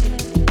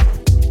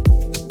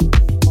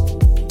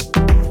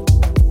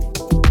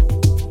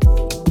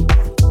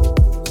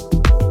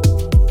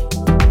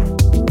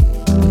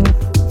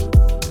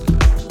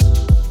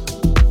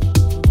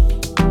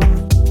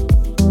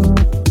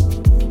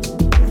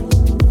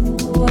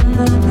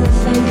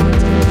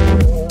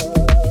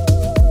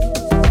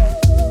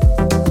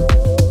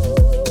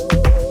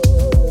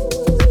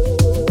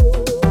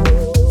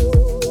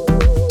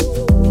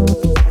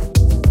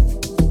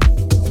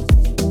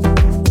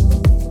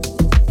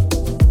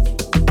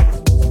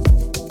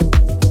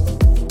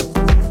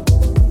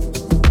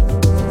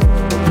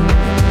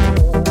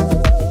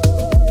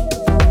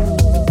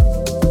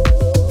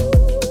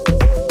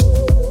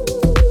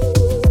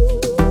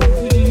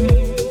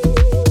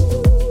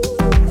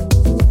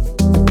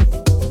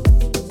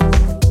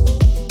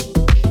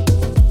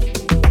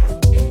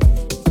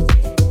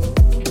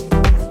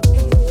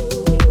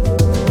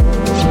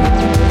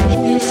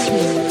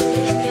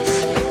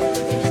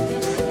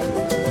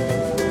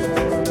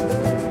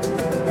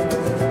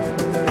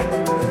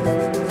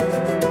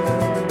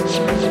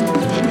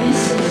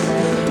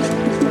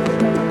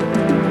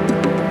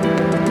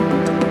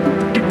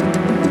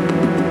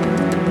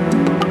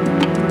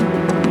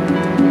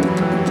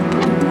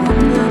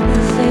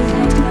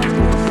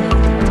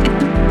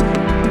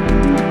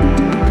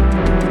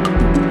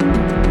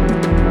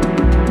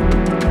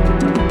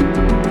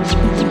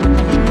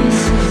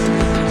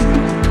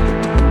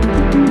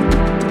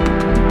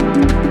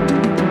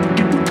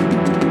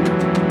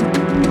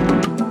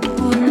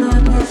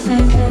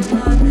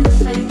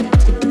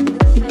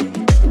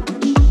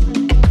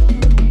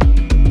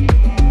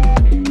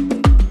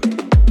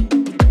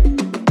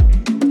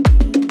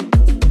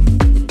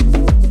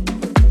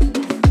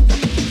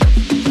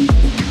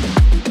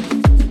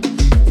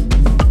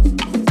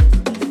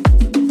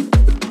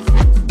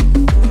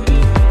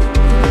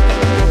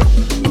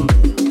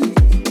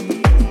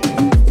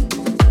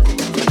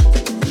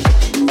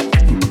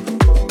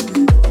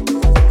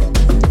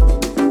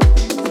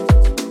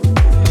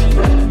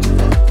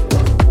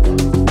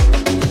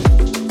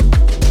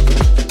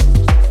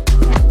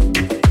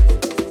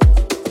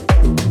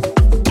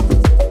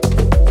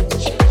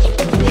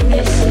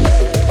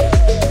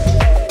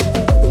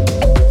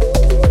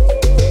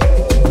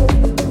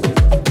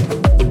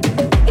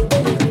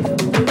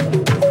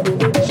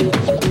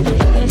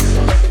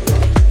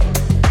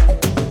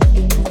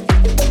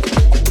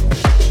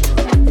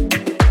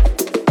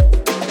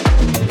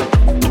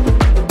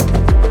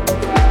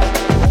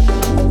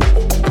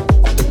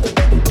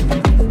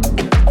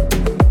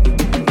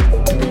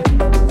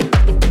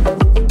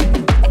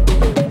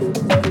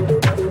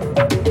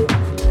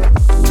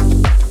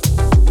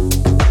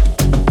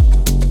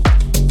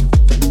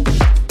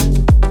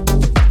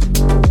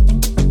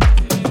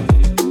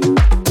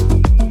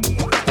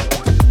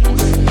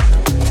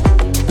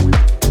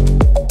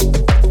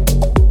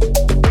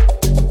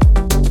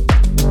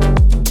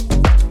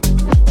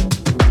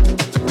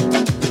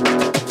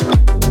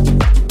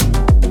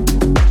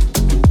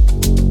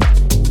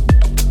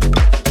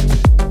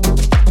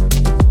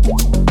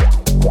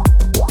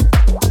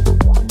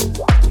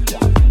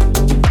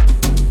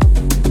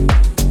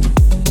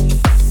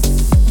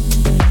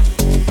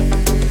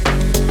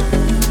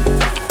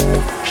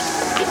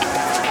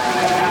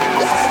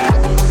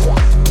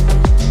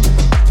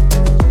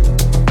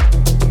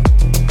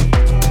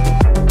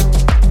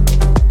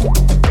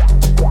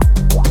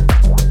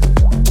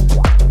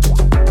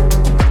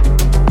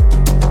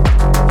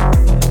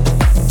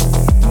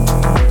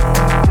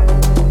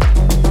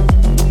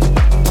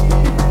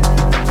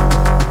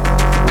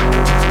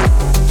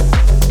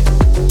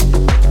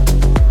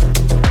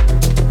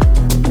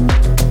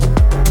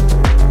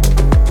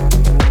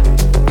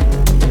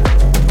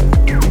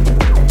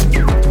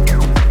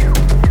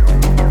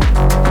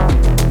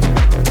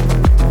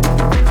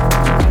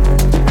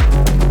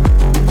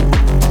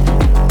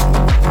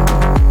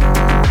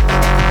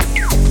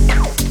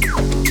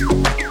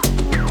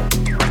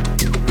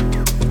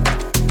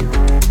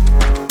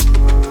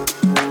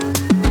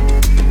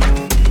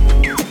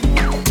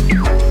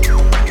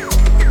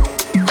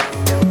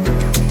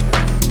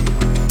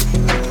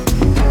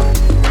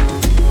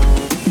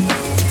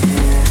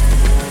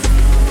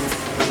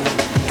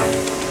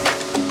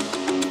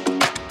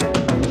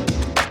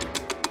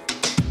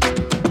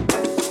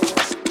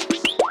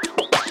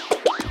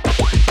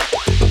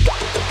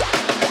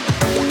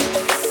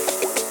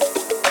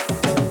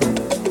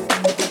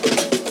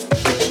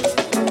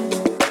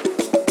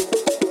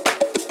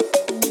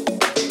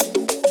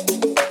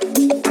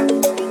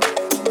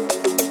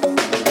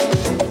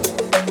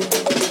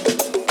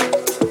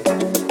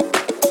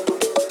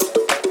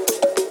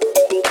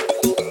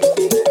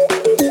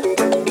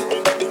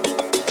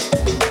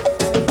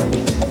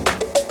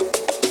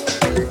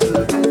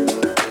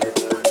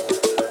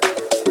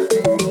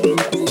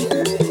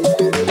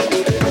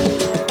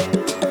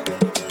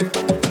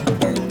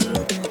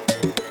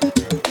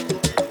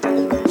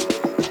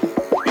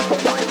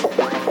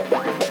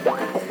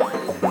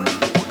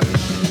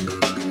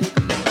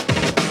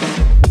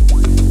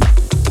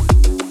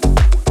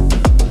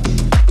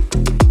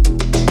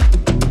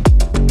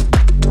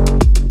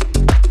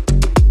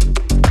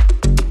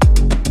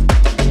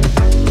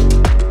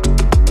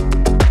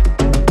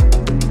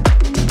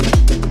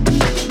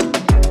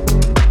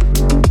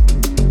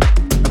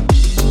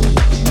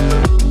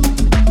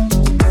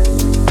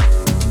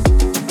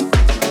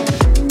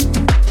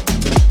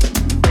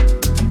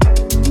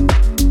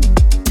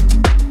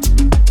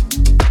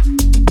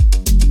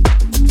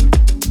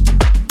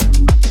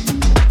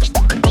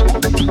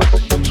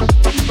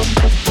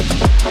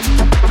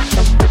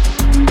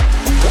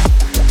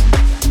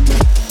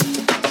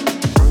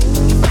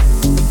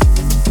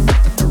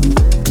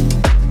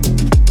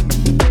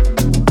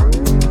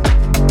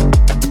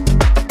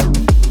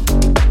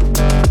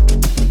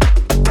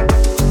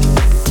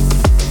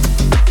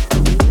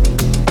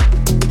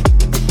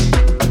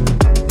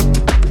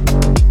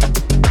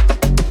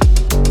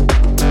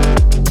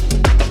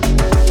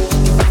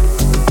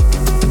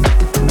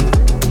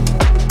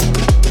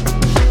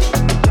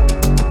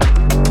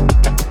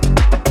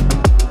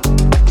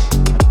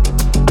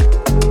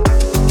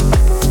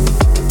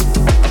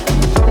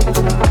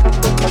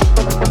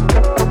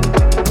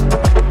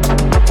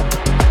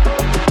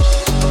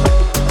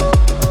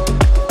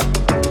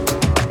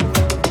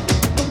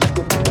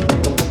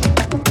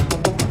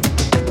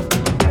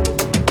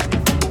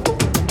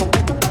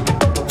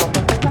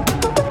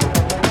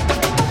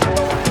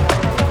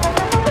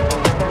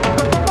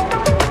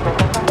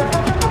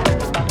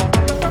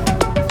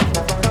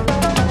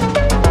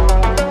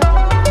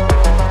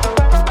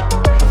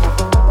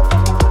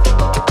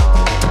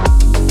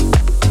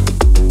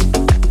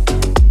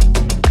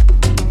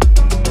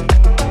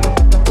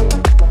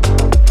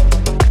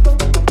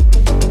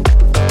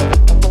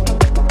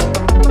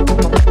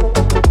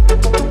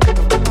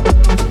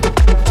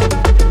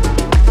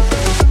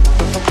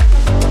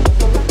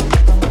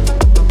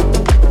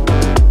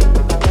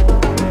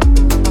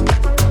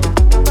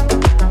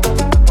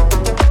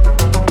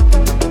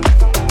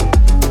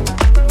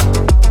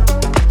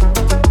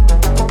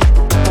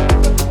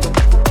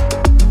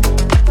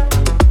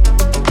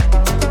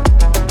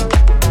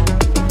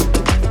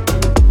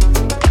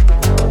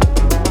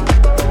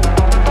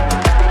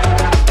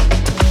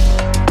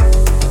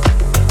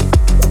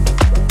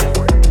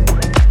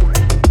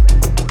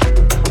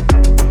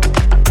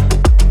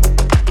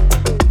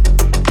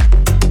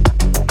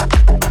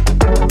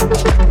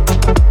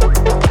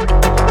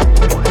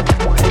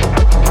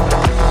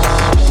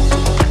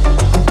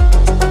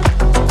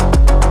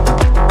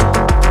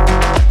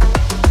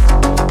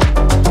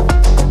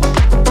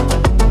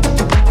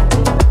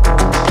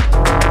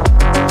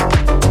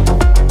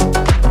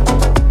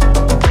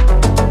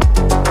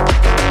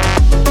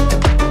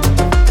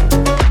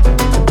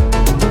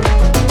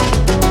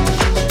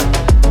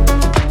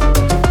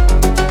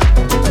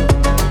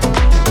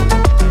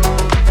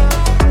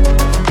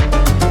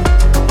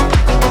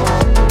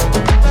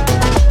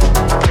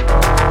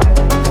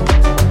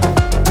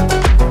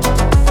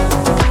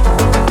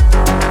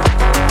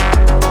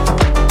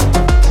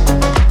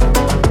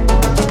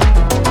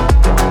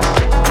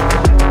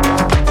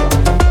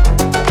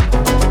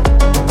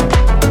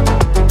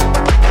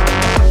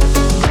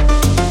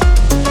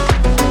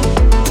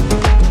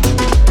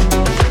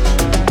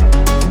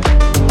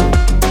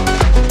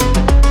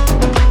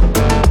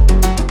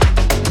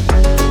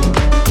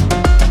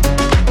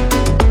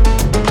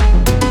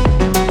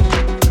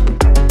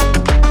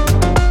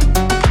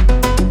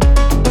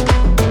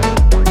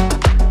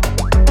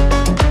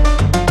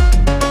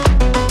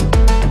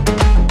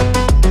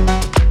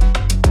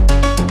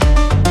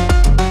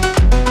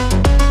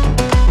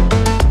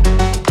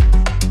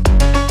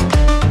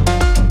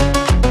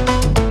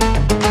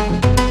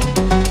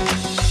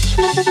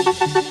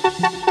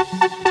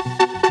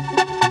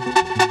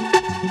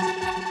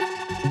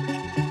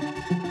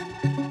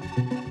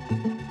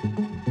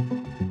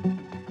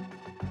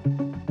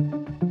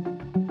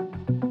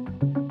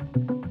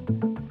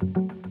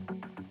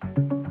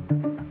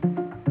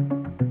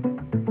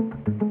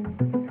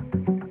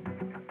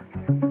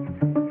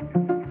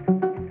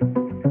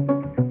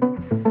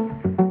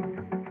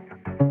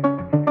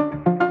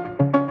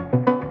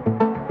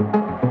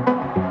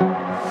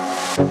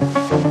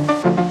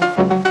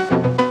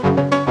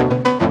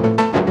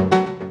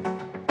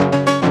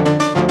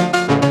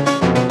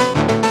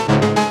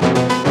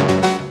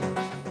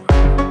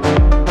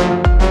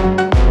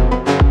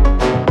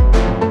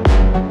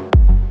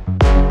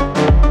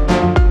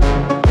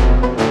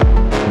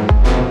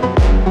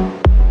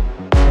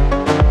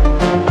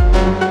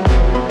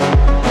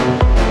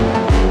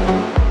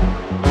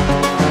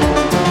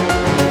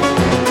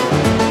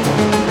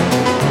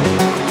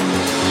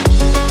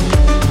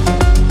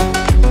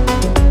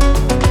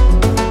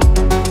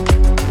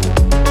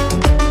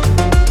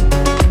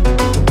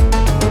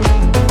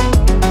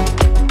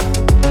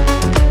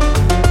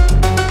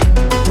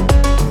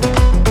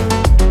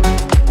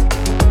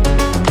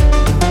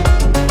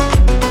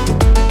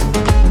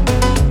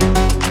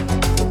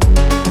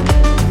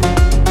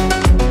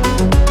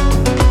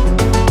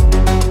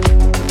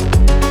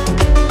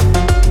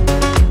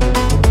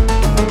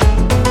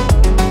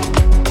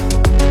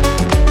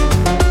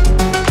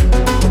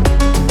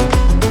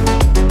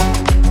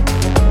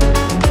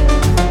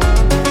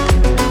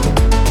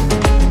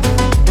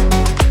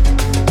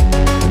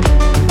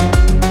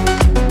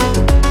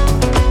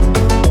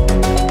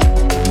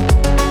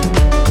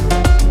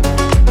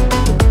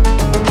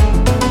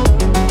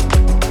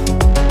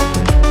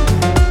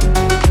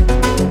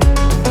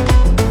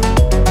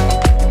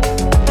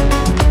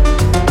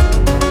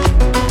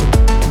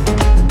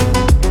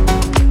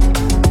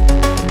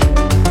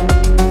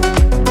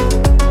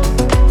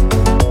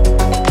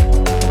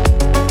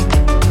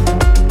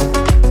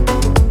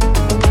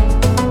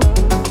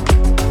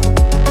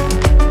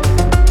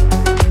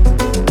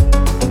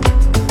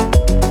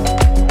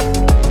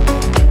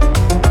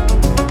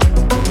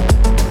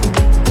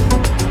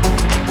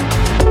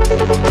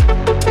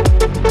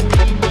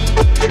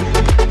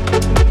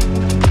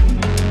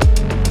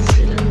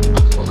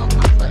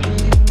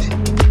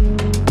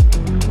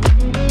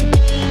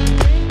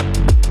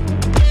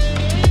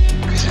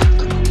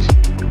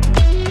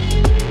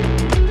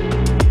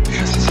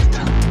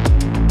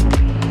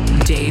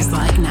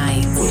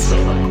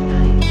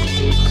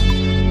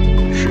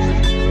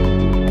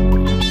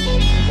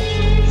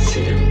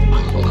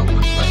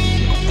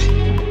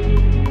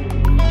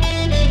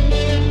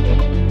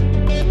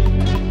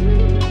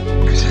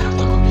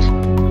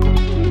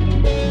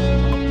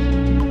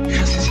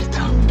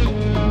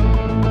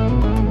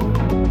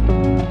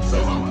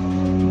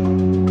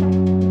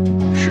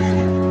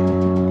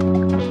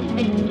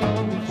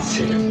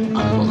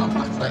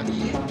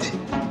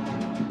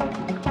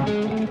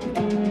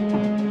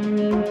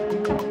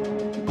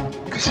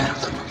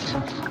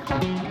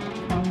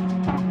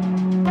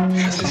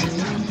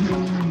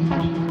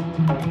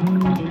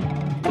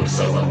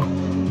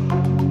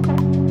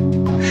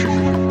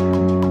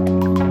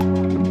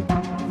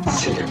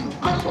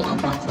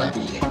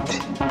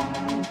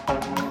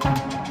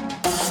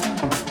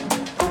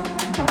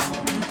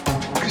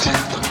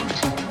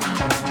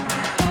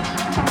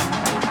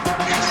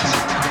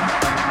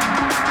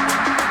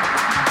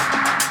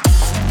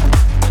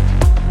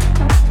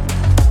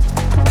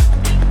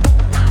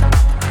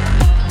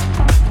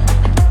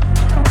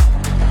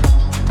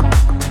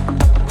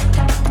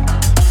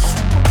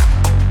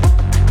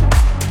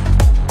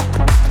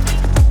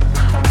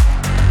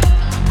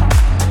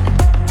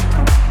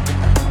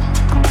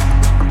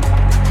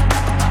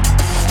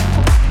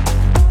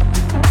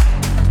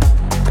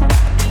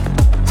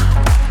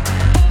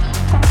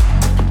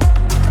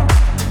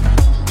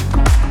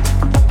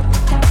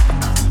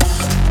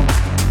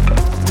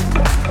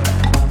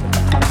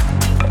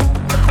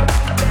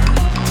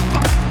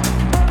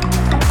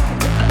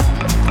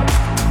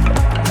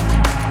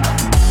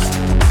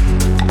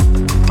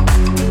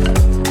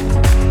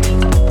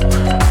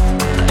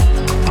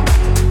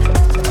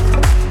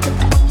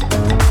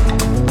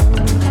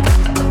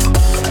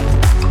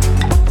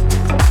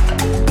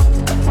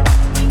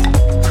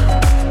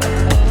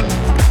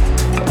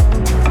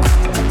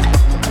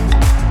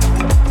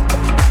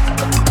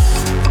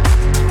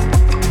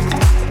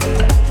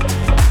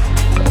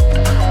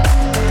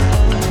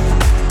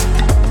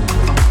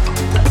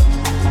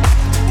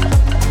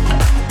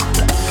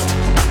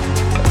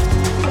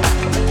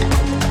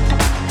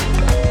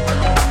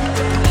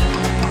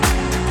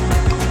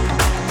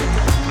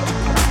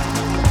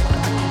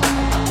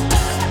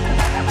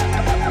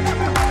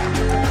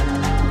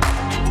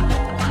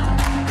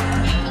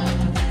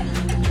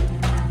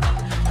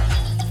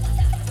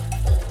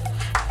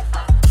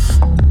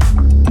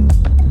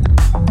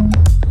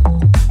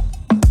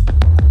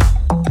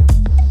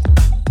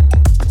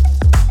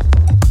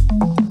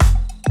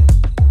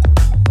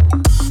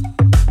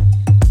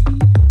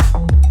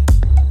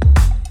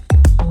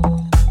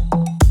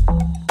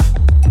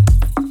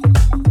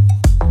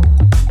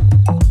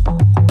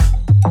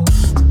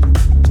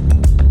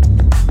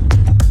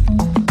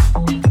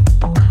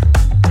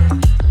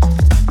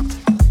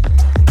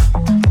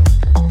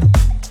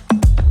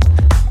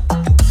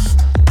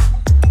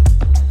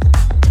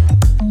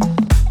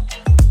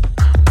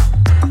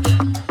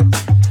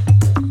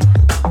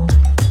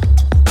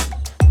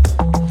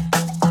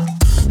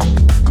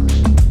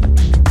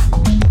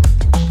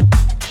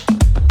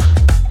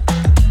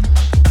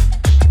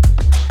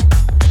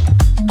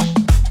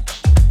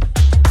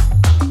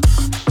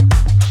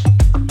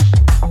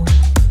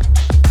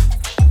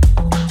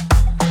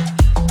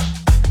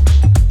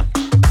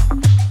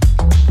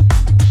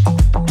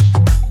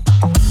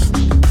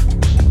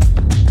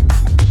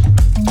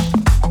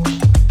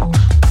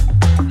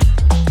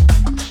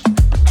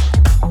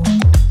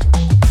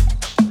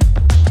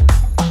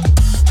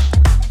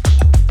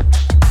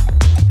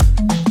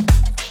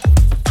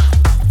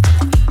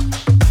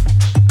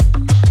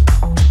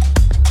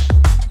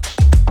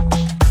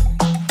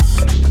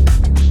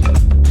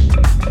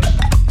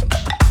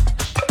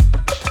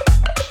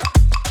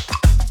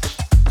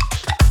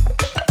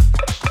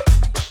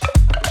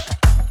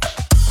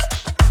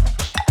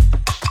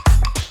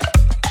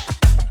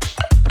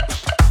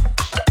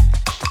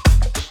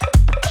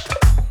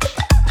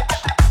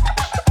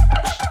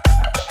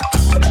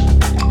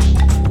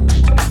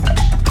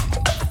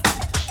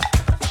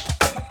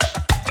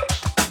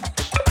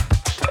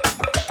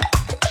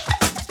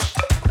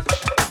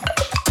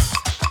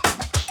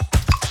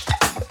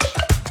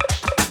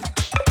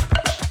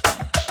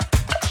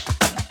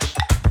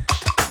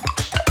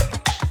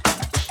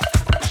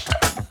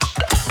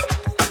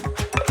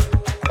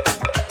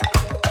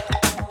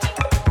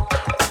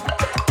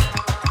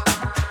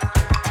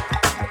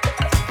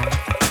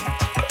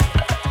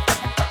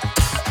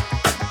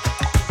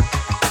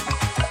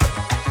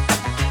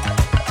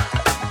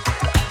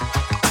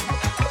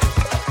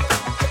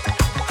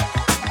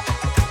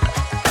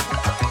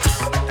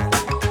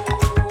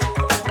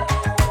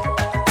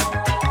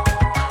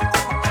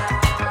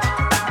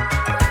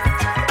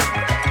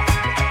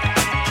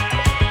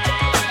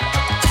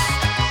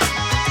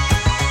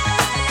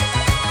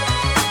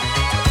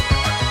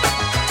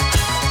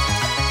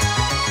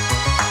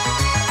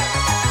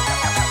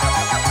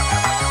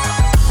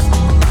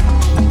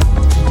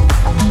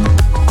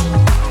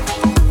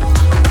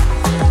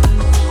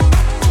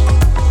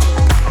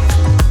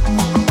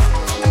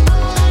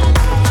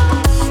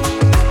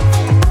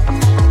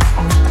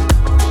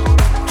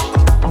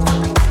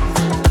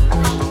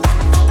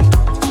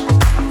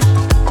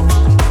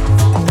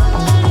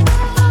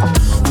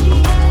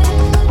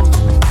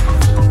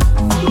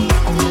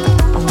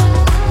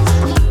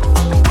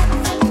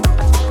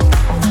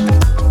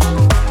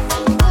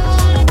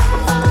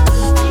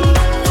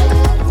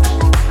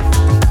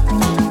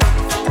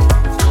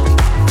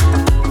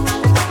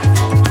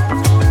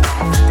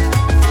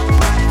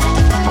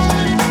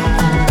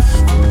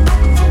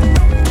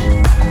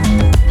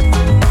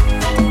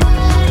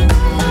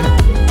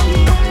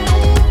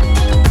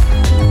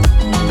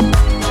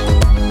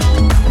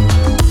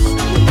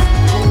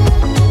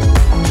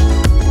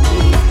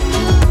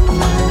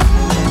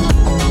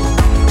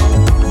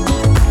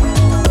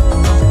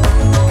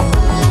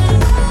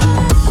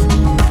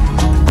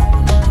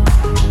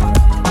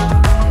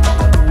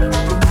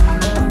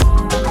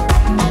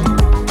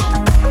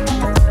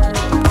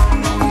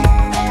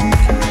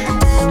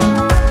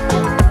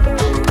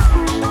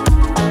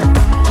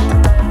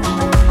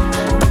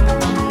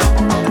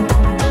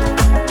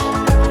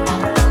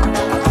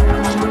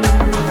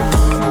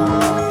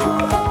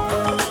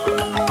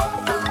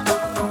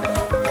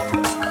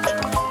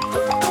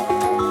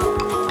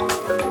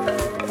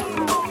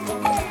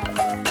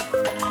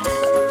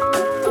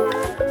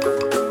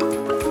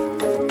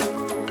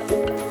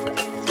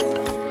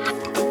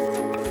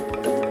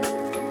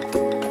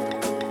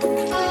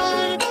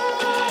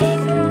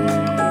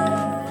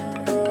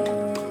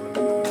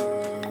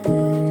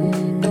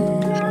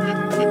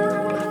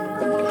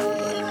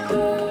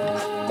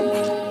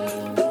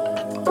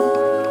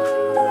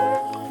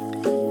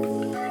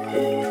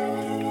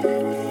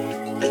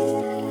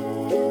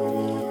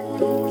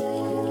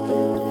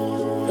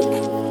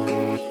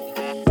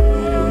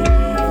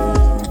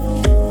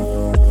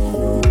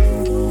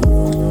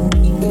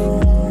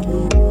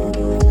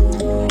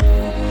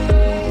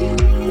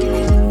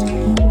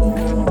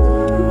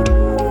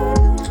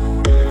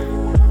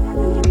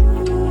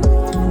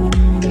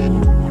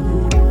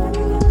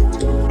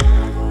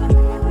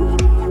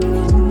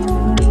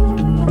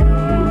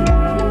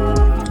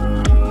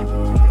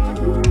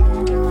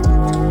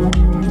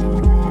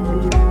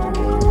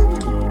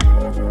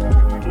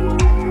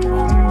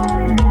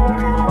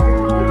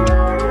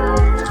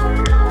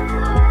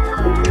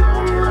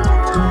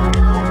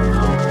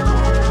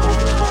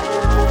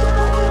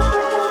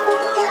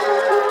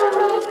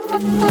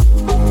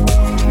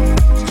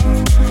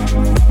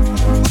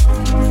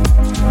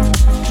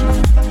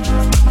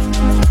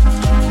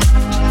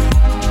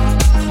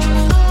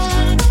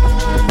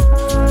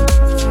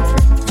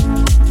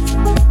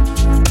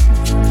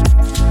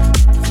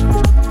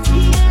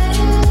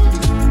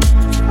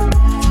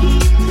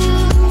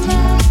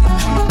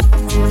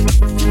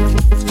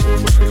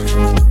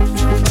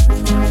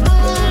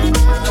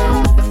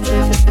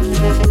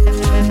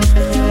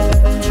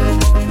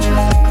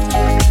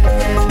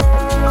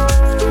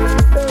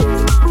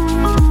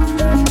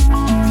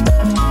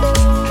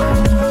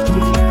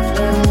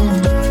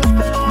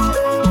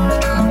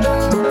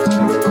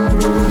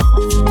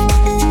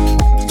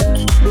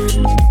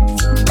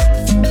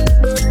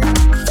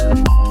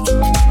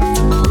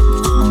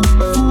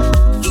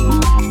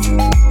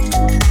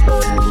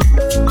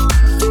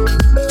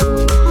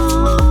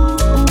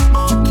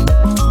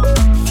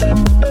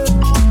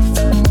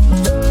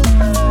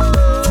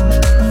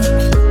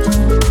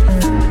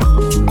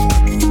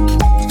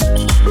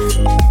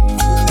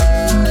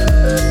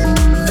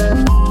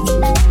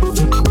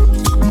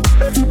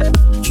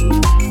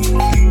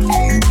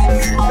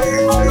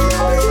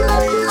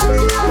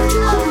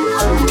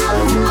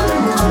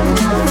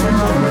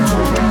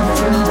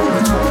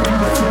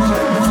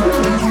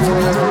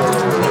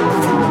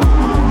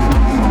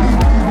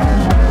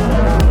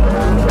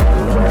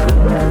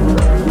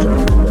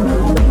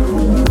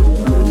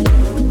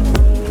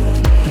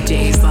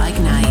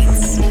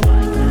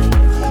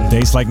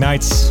 Days Like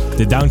Nights,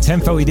 the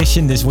down-tempo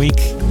edition this week.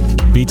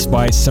 Beats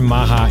by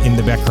Samaha in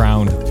the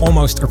background,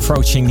 almost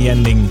approaching the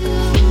ending.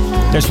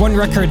 There's one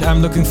record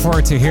I'm looking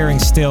forward to hearing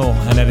still,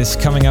 and that is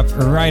coming up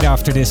right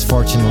after this,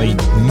 fortunately.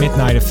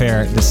 Midnight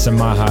Affair, the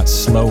Samaha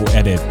Slow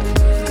Edit.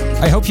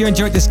 I hope you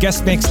enjoyed this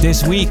guest mix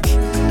this week.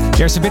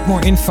 There's a bit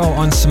more info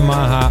on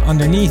Samaha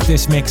underneath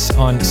this mix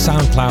on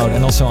SoundCloud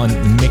and also on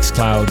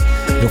Mixcloud.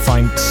 You'll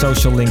find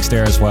social links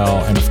there as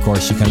well. And of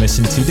course, you can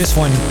listen to this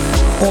one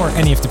or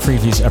any of the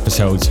previous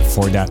episodes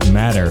for that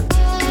matter.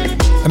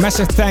 A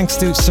massive thanks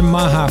to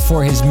Samaha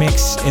for his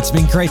mix. It's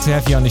been great to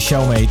have you on the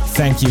show, mate.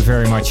 Thank you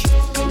very much.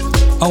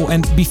 Oh,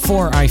 and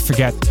before I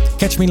forget,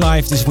 catch me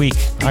live this week.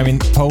 I'm in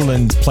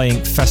Poland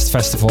playing Fest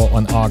Festival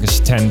on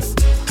August 10th.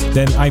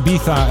 Then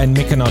Ibiza and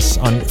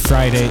Mykonos on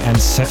Friday and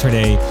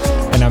Saturday.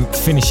 And I'm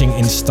finishing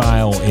in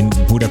style in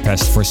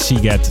Budapest for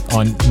Sziget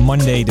on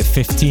Monday the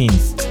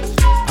 15th.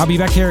 I'll be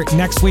back here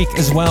next week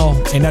as well.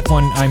 In that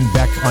one, I'm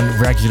back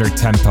on regular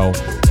tempo,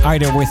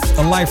 either with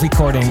a live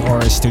recording or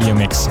a studio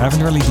mix. I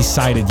haven't really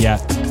decided yet.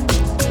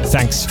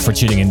 Thanks for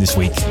tuning in this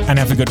week and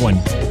have a good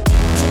one.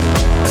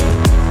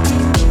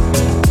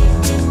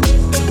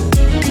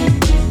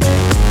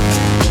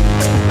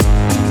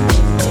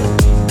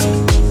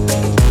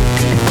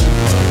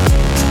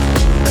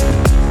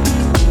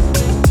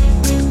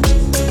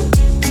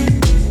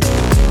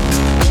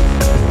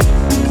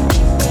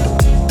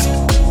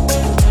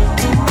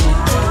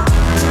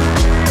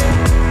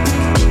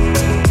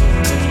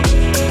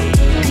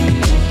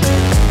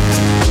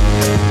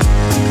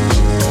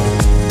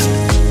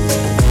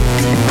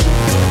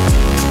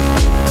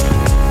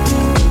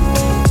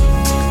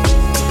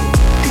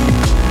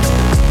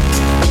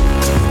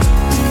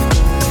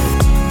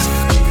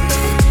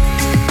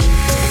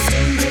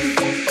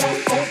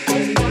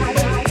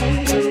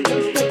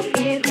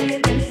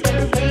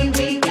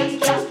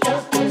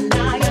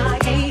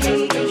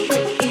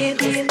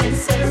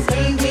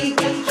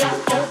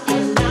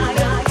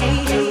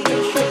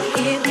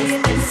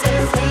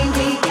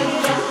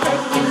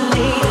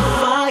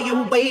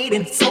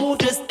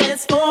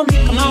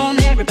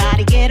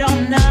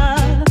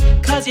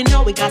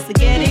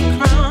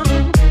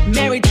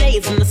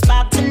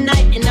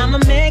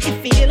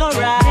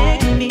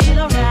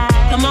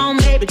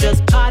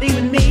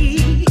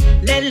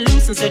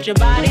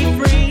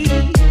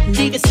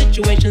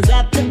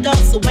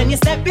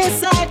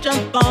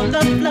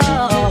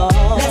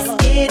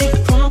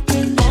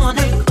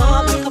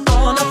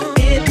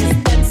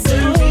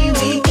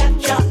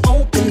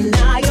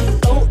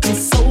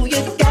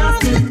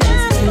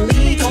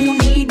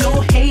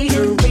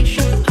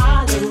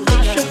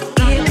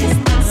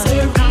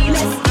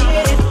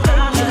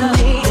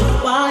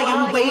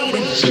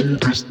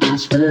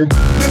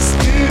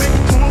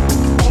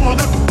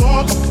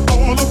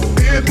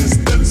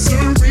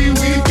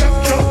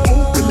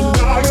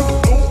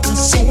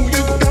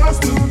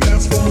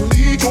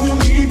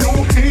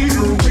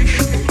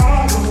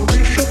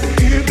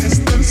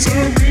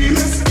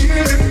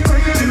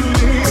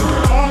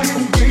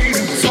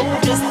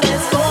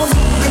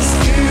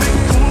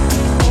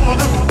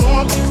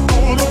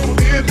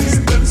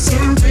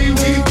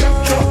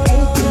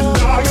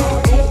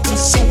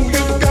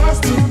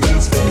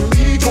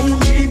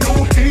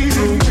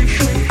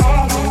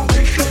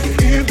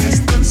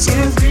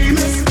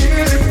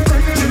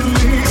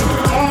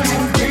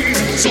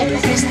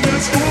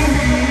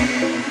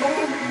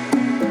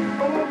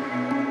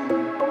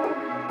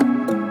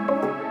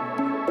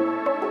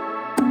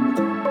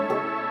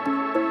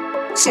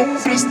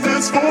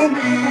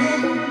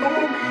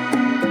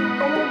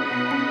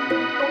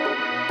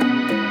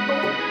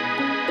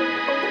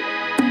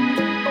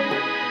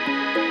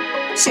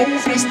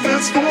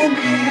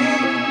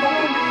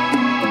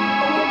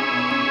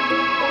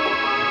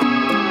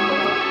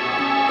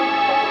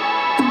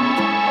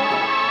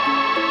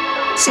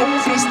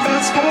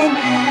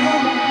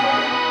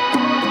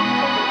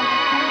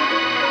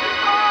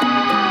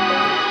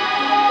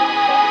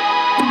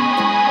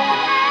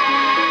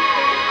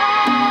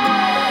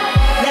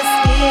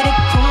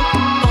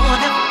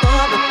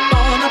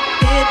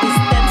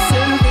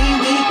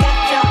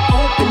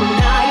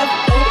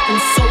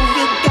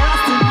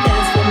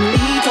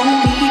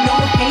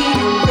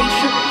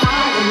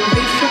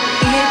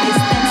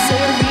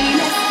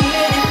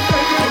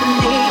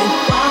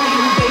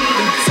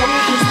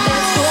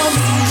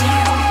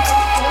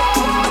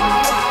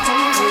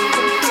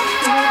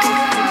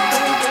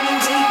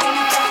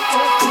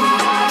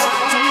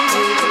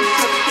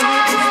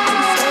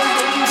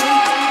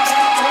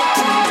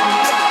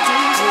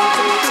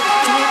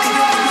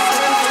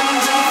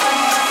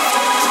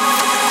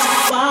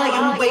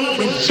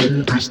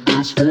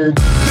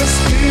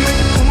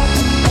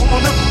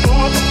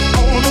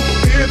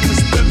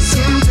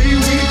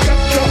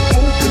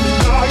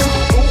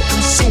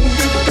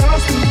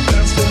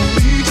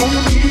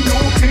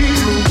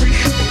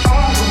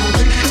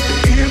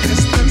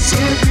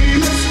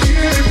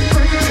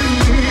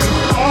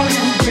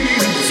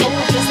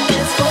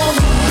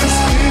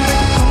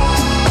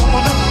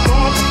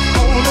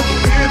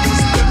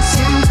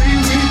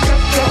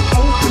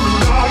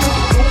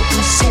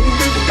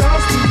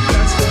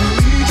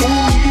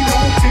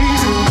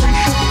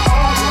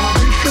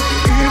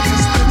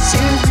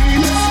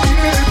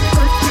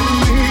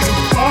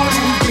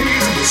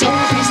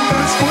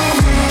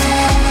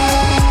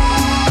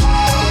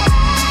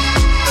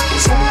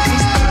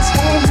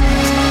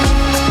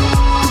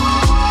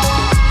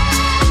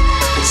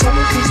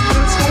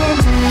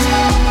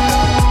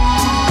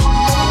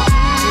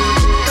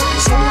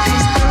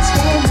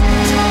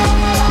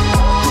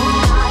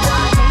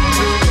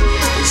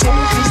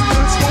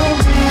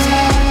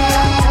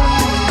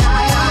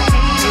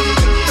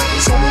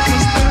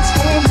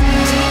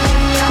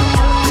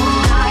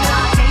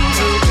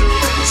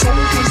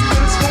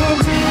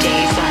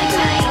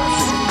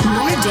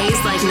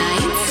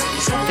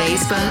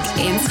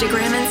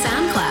 Instagram and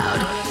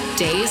SoundCloud.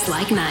 Days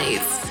Like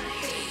Nights.